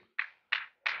you.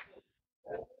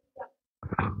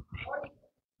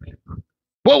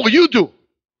 What will you do?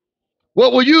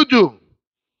 What will you do?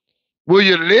 Will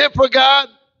you live for God?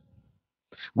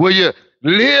 Will you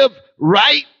live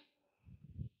right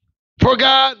for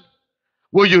God?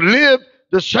 Will you live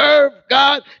to serve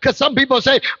God? Because some people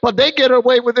say, but they get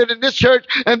away with it in this church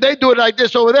and they do it like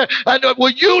this over there. And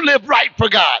will you live right for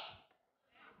God?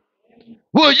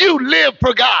 Will you live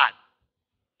for God?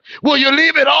 Will you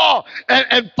leave it all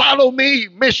and follow me,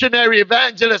 missionary,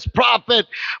 evangelist, prophet,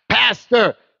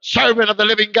 pastor, servant of the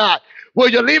living God? Will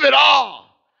you leave it all?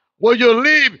 Will you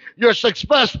leave your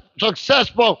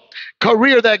successful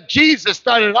career that Jesus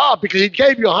started off because he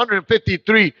gave you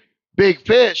 153 big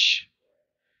fish?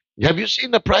 Have you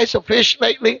seen the price of fish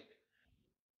lately?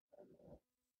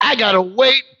 I gotta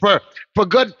wait for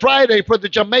Good Friday for the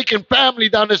Jamaican family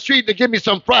down the street to give me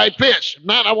some fried fish.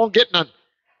 Man, I won't get none.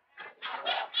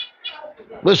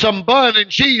 With some bun and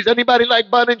cheese. Anybody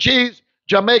like bun and cheese?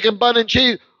 Jamaican bun and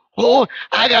cheese? Oh,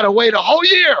 I gotta wait a whole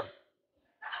year.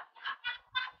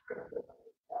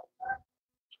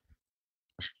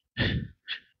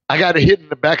 I got it hidden in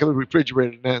the back of the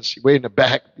refrigerator, Nancy, way in the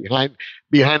back,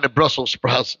 behind the Brussels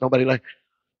sprouts. Nobody like.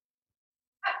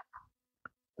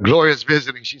 Gloria's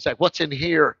visiting. She's like, "What's in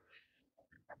here?"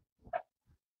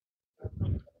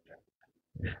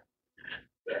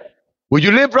 Will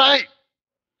you live right?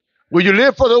 Will you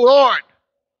live for the Lord?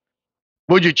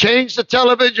 Would you change the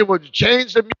television? Would you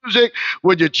change the music?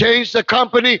 Would you change the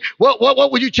company? What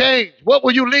would you change? What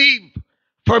would you leave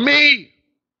for me?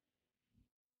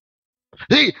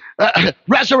 See,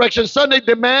 Resurrection Sunday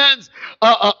demands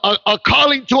a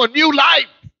calling to a new life.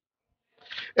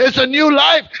 It's a new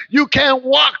life. You can't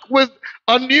walk with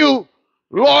a new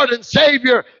Lord and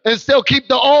Savior and still keep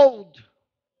the old.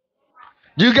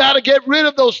 You got to get rid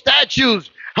of those statues.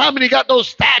 How many got those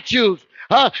statues?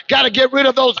 Huh? Got to get rid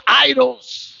of those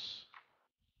idols.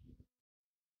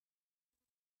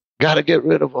 Got to get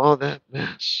rid of all that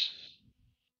mess.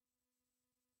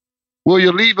 Will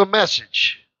you leave a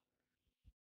message?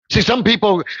 See, some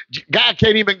people, God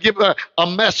can't even give a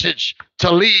message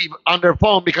to leave on their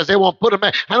phone because they won't put a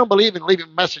message. I don't believe in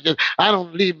leaving messages. I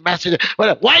don't leave messages.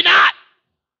 But why not?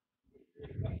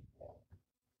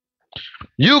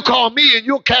 You call me and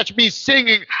you'll catch me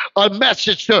singing a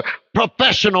message to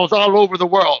professionals all over the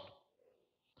world.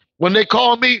 When they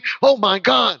call me, oh my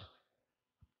God,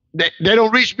 they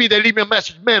don't reach me, they leave me a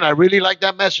message. Man, I really like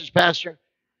that message, Pastor.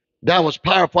 That was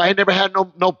powerful. I never had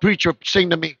no preacher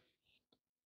sing to me.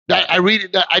 I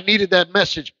needed that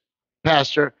message,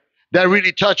 Pastor. That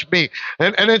really touched me.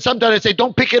 And then sometimes I say,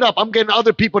 don't pick it up. I'm getting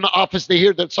other people in the office to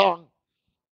hear that song.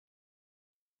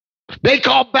 They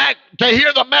call back to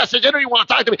hear the message. They don't even want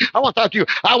to talk to me. I want to talk to you.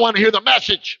 I want to hear the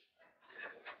message.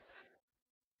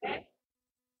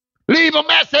 Leave a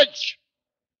message.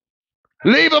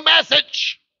 Leave a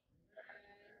message.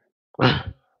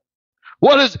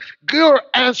 What is your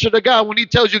answer to God when he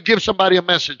tells you give somebody a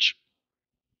message?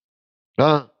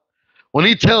 When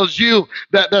he tells you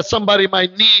that somebody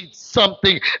might need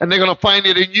something and they're going to find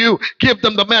it in you, give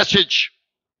them the message.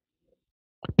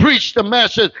 Preach the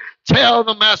message. Tell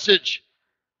the message.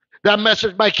 That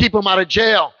message might keep them out of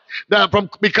jail. From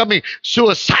becoming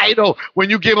suicidal when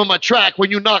you give them a tract,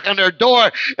 when you knock on their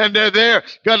door and they're there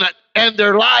going to end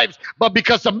their lives, but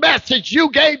because the message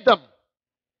you gave them.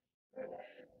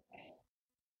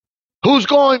 Who's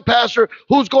going, Pastor?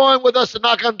 Who's going with us to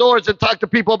knock on doors and talk to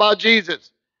people about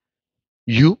Jesus?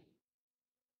 You.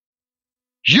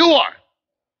 You are.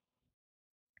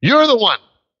 You're the one.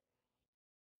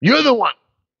 You're the one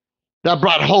that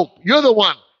brought hope. You're the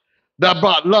one that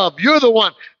brought love. You're the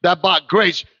one that brought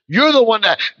grace. You're the one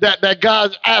that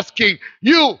God's asking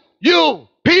you,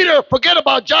 Peter, forget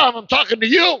about John. I'm talking to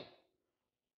you.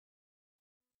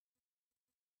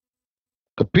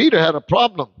 But Peter had a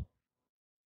problem.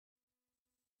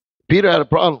 Peter had a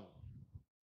problem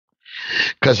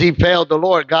because he failed the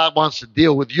Lord. God wants to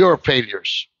deal with your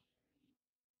failures.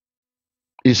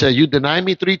 He said, you deny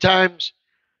me 3 times,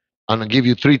 I'm going to give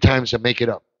you 3 times to make it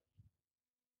up.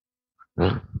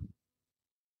 Huh?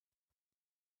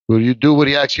 Will you do what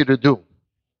he asks you to do?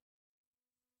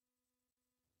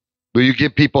 Will you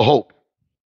give people hope?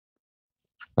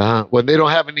 When they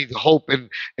don't have any hope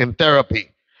in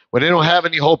therapy, when they don't have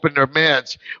any hope in their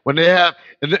meds, when they have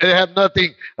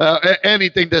nothing,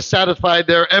 anything to satisfy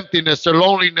their emptiness, their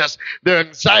loneliness, their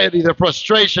anxiety, their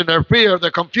frustration, their fear,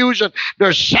 their confusion,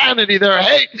 their sanity, their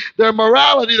hate, their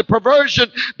morality, the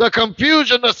perversion, the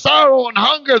confusion, the sorrow and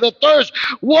hunger, the thirst.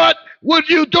 What would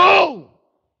you do?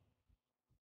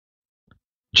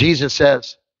 Jesus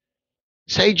says,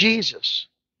 say Jesus.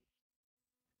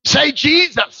 Say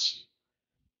Jesus.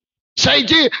 Say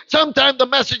Jesus. Sometimes the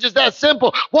message is that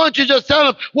simple. Why don't you just tell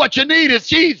them what you need is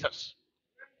Jesus?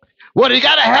 What you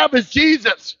got to have is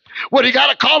Jesus. What you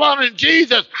got to call on is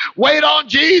Jesus. Wait on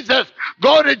Jesus.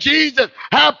 Go to Jesus.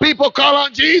 Have people call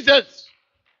on Jesus.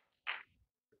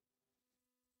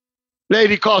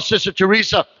 Lady called Sister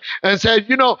Teresa and said,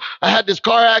 I had this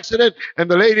car accident, and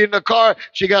the lady in the car,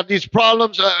 she got these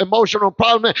problems, emotional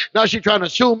problems. Now she's trying to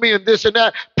sue me and this and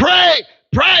that. Pray,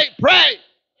 pray, pray.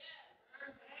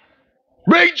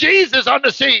 Bring Jesus on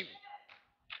the scene.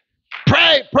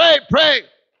 Pray, pray, pray.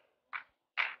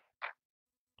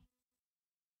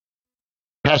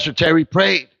 Pastor Terry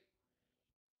prayed.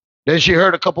 Then she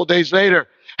heard a couple days later,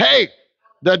 hey,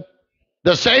 the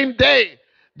same day,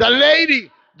 the lady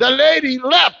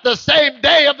left the same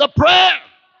day of the prayer.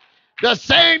 The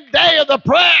same day of the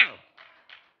prayer.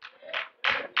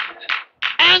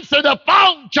 Answer the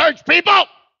phone, church people.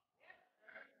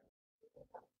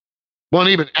 Won't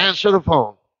even answer the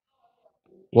phone.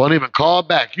 Won't even call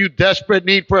back. You desperate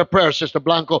need for a prayer, Sister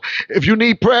Blanco. If you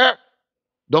need prayer,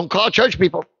 don't call church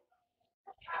people.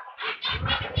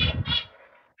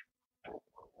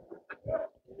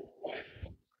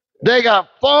 They got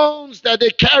phones that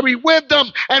they carry with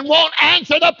them and won't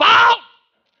answer the phone.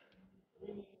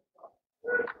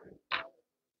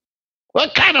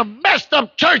 What kind of messed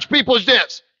up church people is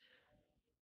this?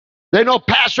 They know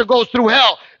pastor goes through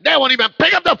hell. They won't even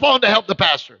pick up the phone to help the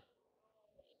pastor.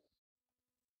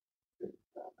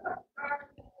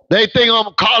 They think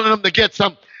I'm calling them to get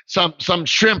some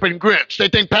shrimp and grits. They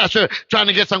think pastor trying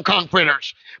to get some conch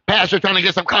fritters. Pastor trying to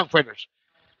get some conch fritters.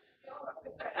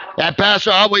 That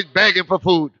pastor always begging for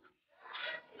food.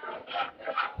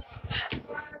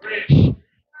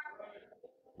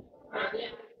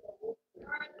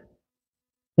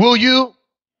 Will you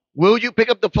pick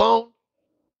up the phone?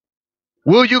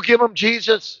 Will you give them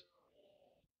Jesus?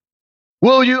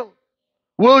 Will you?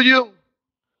 Will you?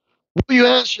 Will you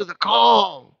answer the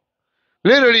call?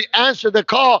 Literally answer the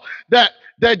call that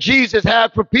Jesus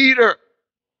had for Peter.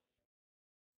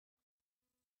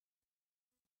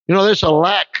 There's a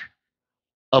lack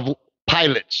of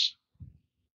pilots.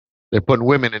 They're putting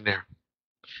women in there.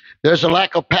 There's a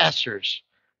lack of pastors.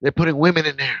 They're putting women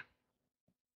in there.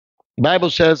 The Bible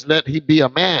says, let he be a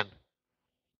man.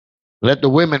 Let the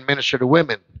women minister to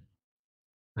women.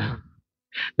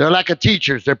 They're lack of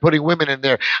teachers. They're putting women in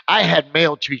there. I had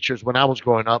male teachers when I was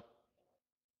growing up.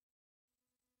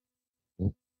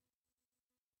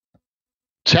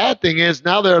 Sad thing is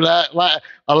now there's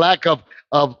a lack of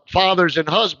fathers and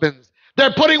husbands.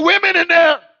 They're putting women in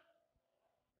there.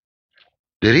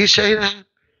 Did he say that?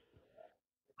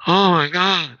 Oh my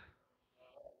God.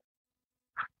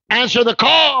 Answer the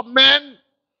call, men.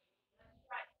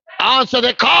 Answer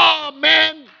the call,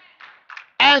 men.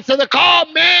 Answer the call,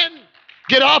 men.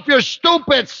 Get off your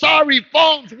stupid, sorry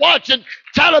phones watching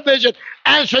television.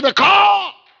 Answer the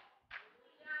call.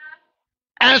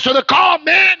 Answer the call,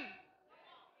 men.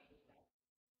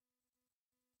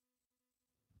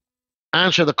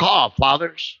 Answer the call,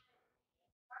 fathers.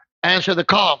 Answer the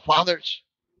call, fathers.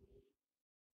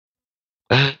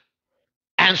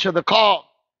 Answer the call.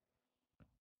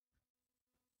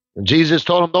 And Jesus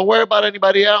told him, don't worry about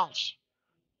anybody else.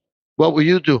 What will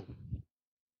you do?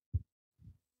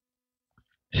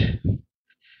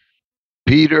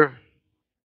 Peter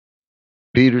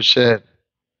said,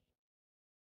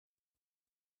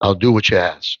 I'll do what you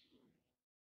ask.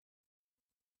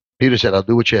 Peter said, I'll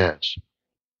do what you ask.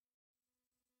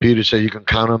 Peter said, you can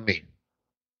count on me.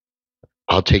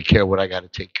 I'll take care of what I got to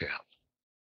take care of.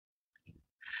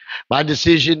 My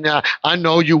decision. I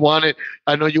know you wanted.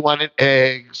 I know you wanted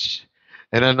eggs,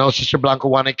 and I know Sister Blanca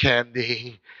wanted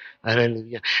candy.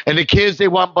 Hallelujah. And the kids, they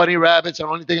want bunny rabbits. The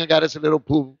only thing I got is a little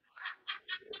poo.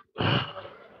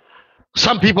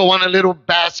 Some people want a little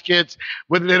baskets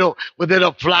with little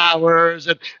flowers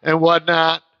and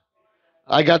whatnot.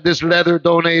 I got this leather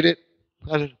donated.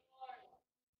 I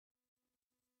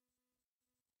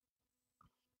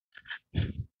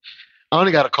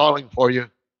only got a calling for you.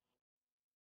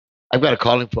 I've got a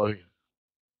calling for you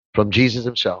from Jesus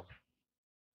Himself.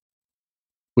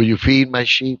 Will you feed my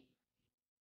sheep?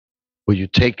 Will you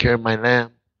take care of my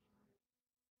lamb?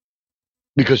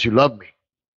 Because you love me.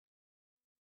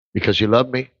 Because you love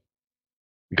me.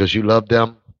 Because you love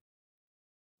them.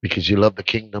 Because you love the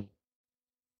kingdom.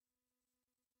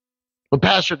 But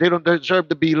Pastor, they don't deserve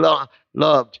to be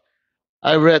loved.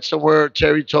 I read somewhere,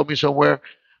 Terry told me somewhere,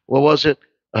 what was it?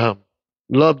 Um,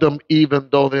 love them even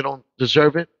though they don't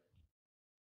deserve it.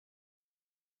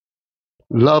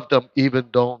 Love them even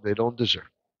though they don't deserve it.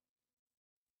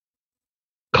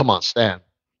 Come on, stand.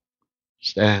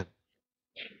 Stand.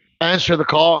 Answer the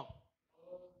call.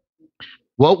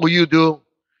 What will you do?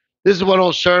 This is one of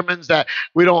those sermons that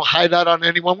we don't highlight on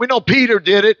anyone. We know Peter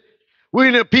did it. We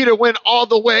know Peter went all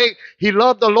the way. He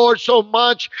loved the Lord so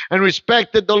much and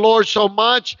respected the Lord so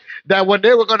much that when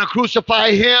they were going to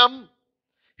crucify him,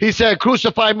 he said,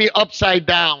 "Crucify me upside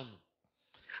down.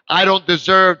 I don't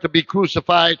deserve to be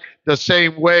crucified the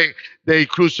same way they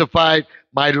crucified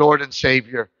my Lord and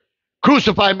Savior.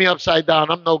 Crucify me upside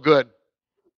down. I'm no good.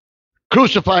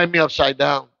 Crucify me upside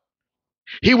down."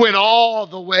 He went all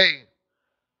the way,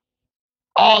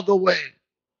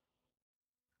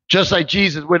 just like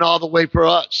Jesus went all the way for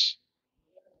us.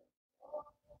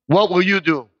 What will you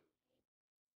do?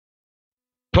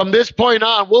 From this point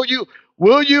on, will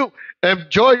you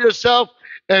enjoy yourself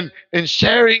and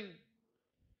sharing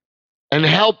and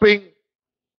helping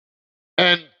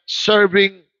and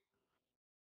serving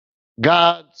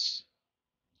God's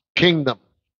kingdom?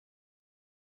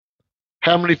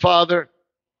 Heavenly Father,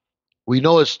 we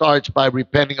know it starts by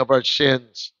repenting of our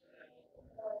sins.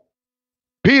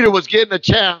 Peter was getting a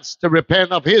chance to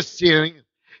repent of his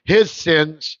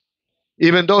sins,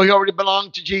 even though he already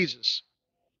belonged to Jesus.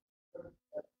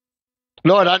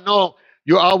 Lord, I know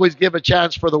you always give a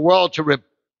chance for the world to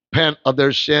repent of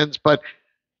their sins, but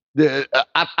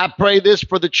I pray this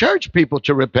for the church people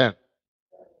to repent.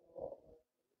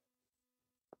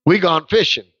 We gone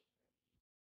fishing.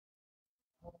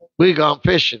 We gone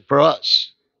fishing for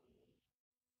us.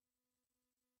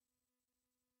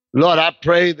 Lord, I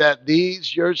pray that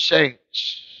these your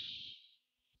saints,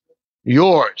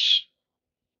 yours,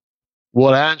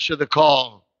 will answer the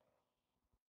call.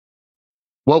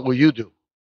 What will you do?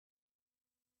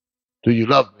 Do you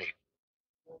love me?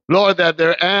 Lord, that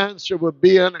their answer would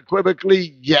be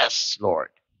unequivocally yes, Lord.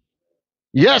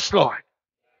 Yes, Lord.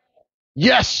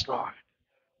 Yes, Lord.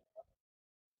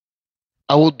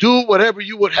 I will do whatever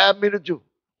you would have me to do.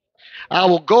 I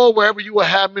will go wherever you would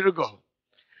have me to go.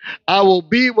 I will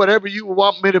be whatever you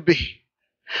want me to be.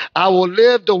 I will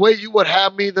live the way you would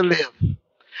have me to live.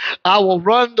 I will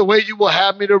run the way you will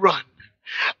have me to run.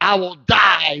 I will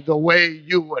die the way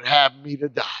you would have me to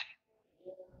die.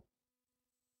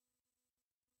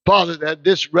 Father, that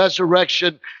this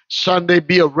resurrection Sunday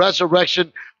be a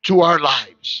resurrection to our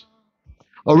lives.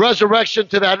 A resurrection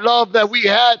to that love that we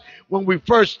had when we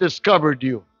first discovered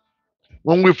you.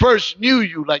 When we first knew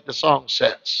you, like the song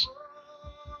says.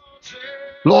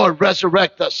 Lord,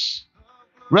 resurrect us.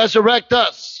 Resurrect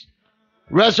us.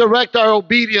 Resurrect our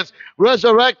obedience.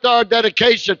 Resurrect our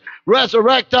dedication.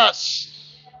 Resurrect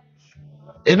us.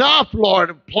 Enough, Lord,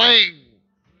 of playing.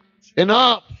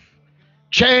 Enough.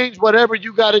 Change whatever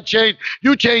you got to change.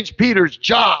 You change Peter's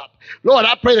job. Lord,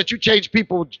 I pray that you change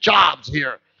people's jobs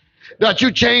here. That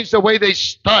you change the way they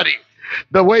study,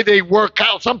 the way they work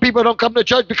out. Some people don't come to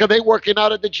church because they're working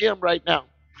out at the gym right now.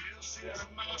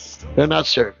 They're not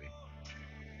serving.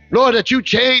 Lord, that you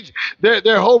change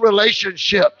their whole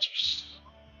relationships.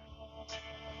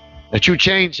 That you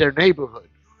change their neighborhood.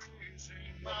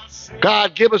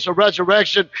 God, give us a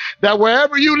resurrection that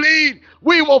wherever you lead,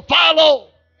 we will follow.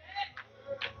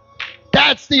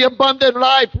 That's the abundant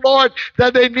life, Lord,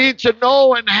 that they need to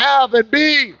know and have and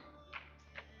be.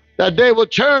 That they will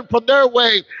turn from their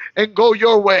way and go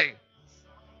your way.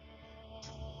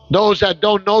 Those that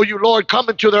don't know you, Lord, come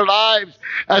into their lives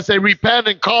as they repent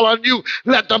and call on you.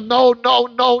 Let them know,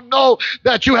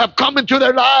 that you have come into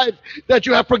their lives, that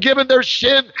you have forgiven their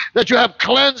sin, that you have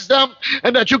cleansed them,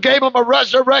 and that you gave them a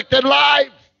resurrected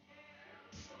life.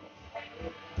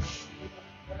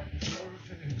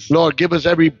 Lord, give us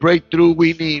every breakthrough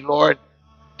we need, Lord,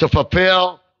 to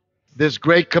fulfill this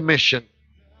great commission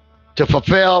to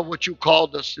fulfill what you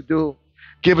called us to do.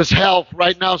 Give us health.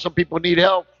 Right now, some people need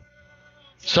health.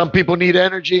 Some people need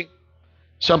energy.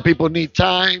 Some people need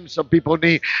time. Some people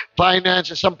need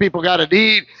finances. Some people got a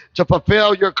need to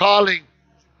fulfill your calling.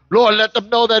 Lord, let them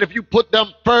know that if you put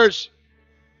them first,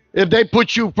 if they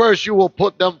put you first, you will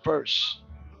put them first.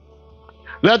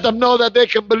 Let them know that they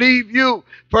can believe you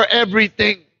for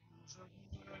everything.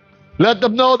 Let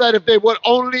them know that if they would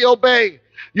only obey,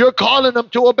 you're calling them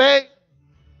to obey.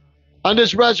 On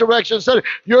this resurrection Sunday,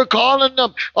 you're calling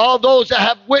them, all those that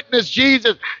have witnessed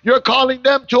Jesus, you're calling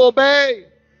them to obey.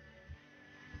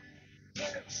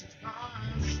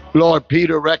 Lord,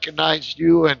 Peter recognized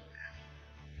you and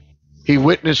he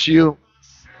witnessed you,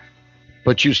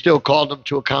 but you still called him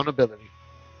to accountability,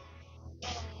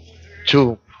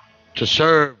 to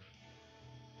serve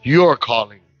your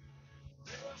calling.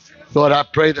 Lord, I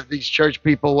pray that these church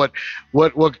people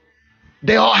would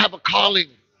they all have a calling,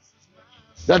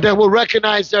 that they will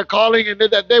recognize their calling and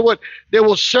that they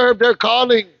will serve their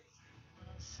calling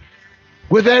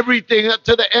with everything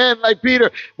to the end, like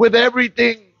Peter, with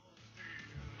everything.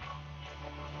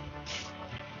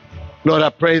 Lord, I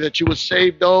pray that you will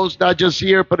save those, not just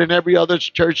here, but in every other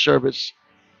church service,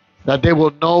 that they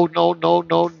will know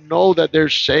that they're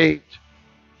saved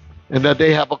and that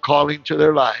they have a calling to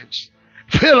their lives.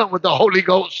 Fill them with the Holy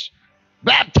Ghost.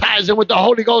 Baptize them with the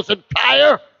Holy Ghost and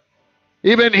fire.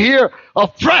 Even here, a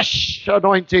fresh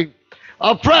anointing,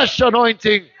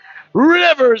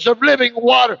 rivers of living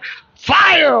water.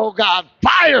 Fire, oh God,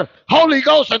 fire, Holy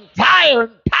Ghost and fire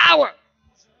and power.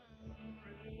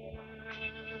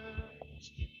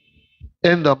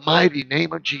 In the mighty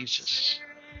name of Jesus.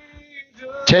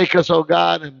 Take us, oh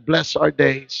God, and bless our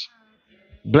days.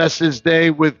 Bless this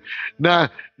day with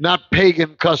not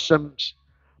pagan customs,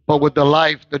 but with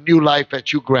the new life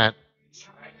that you grant.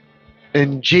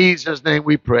 In Jesus' name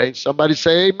we pray. Somebody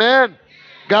say amen.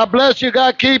 God bless you.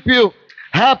 God keep you.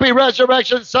 Happy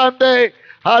Resurrection Sunday.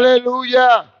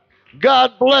 Hallelujah.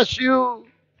 God bless you.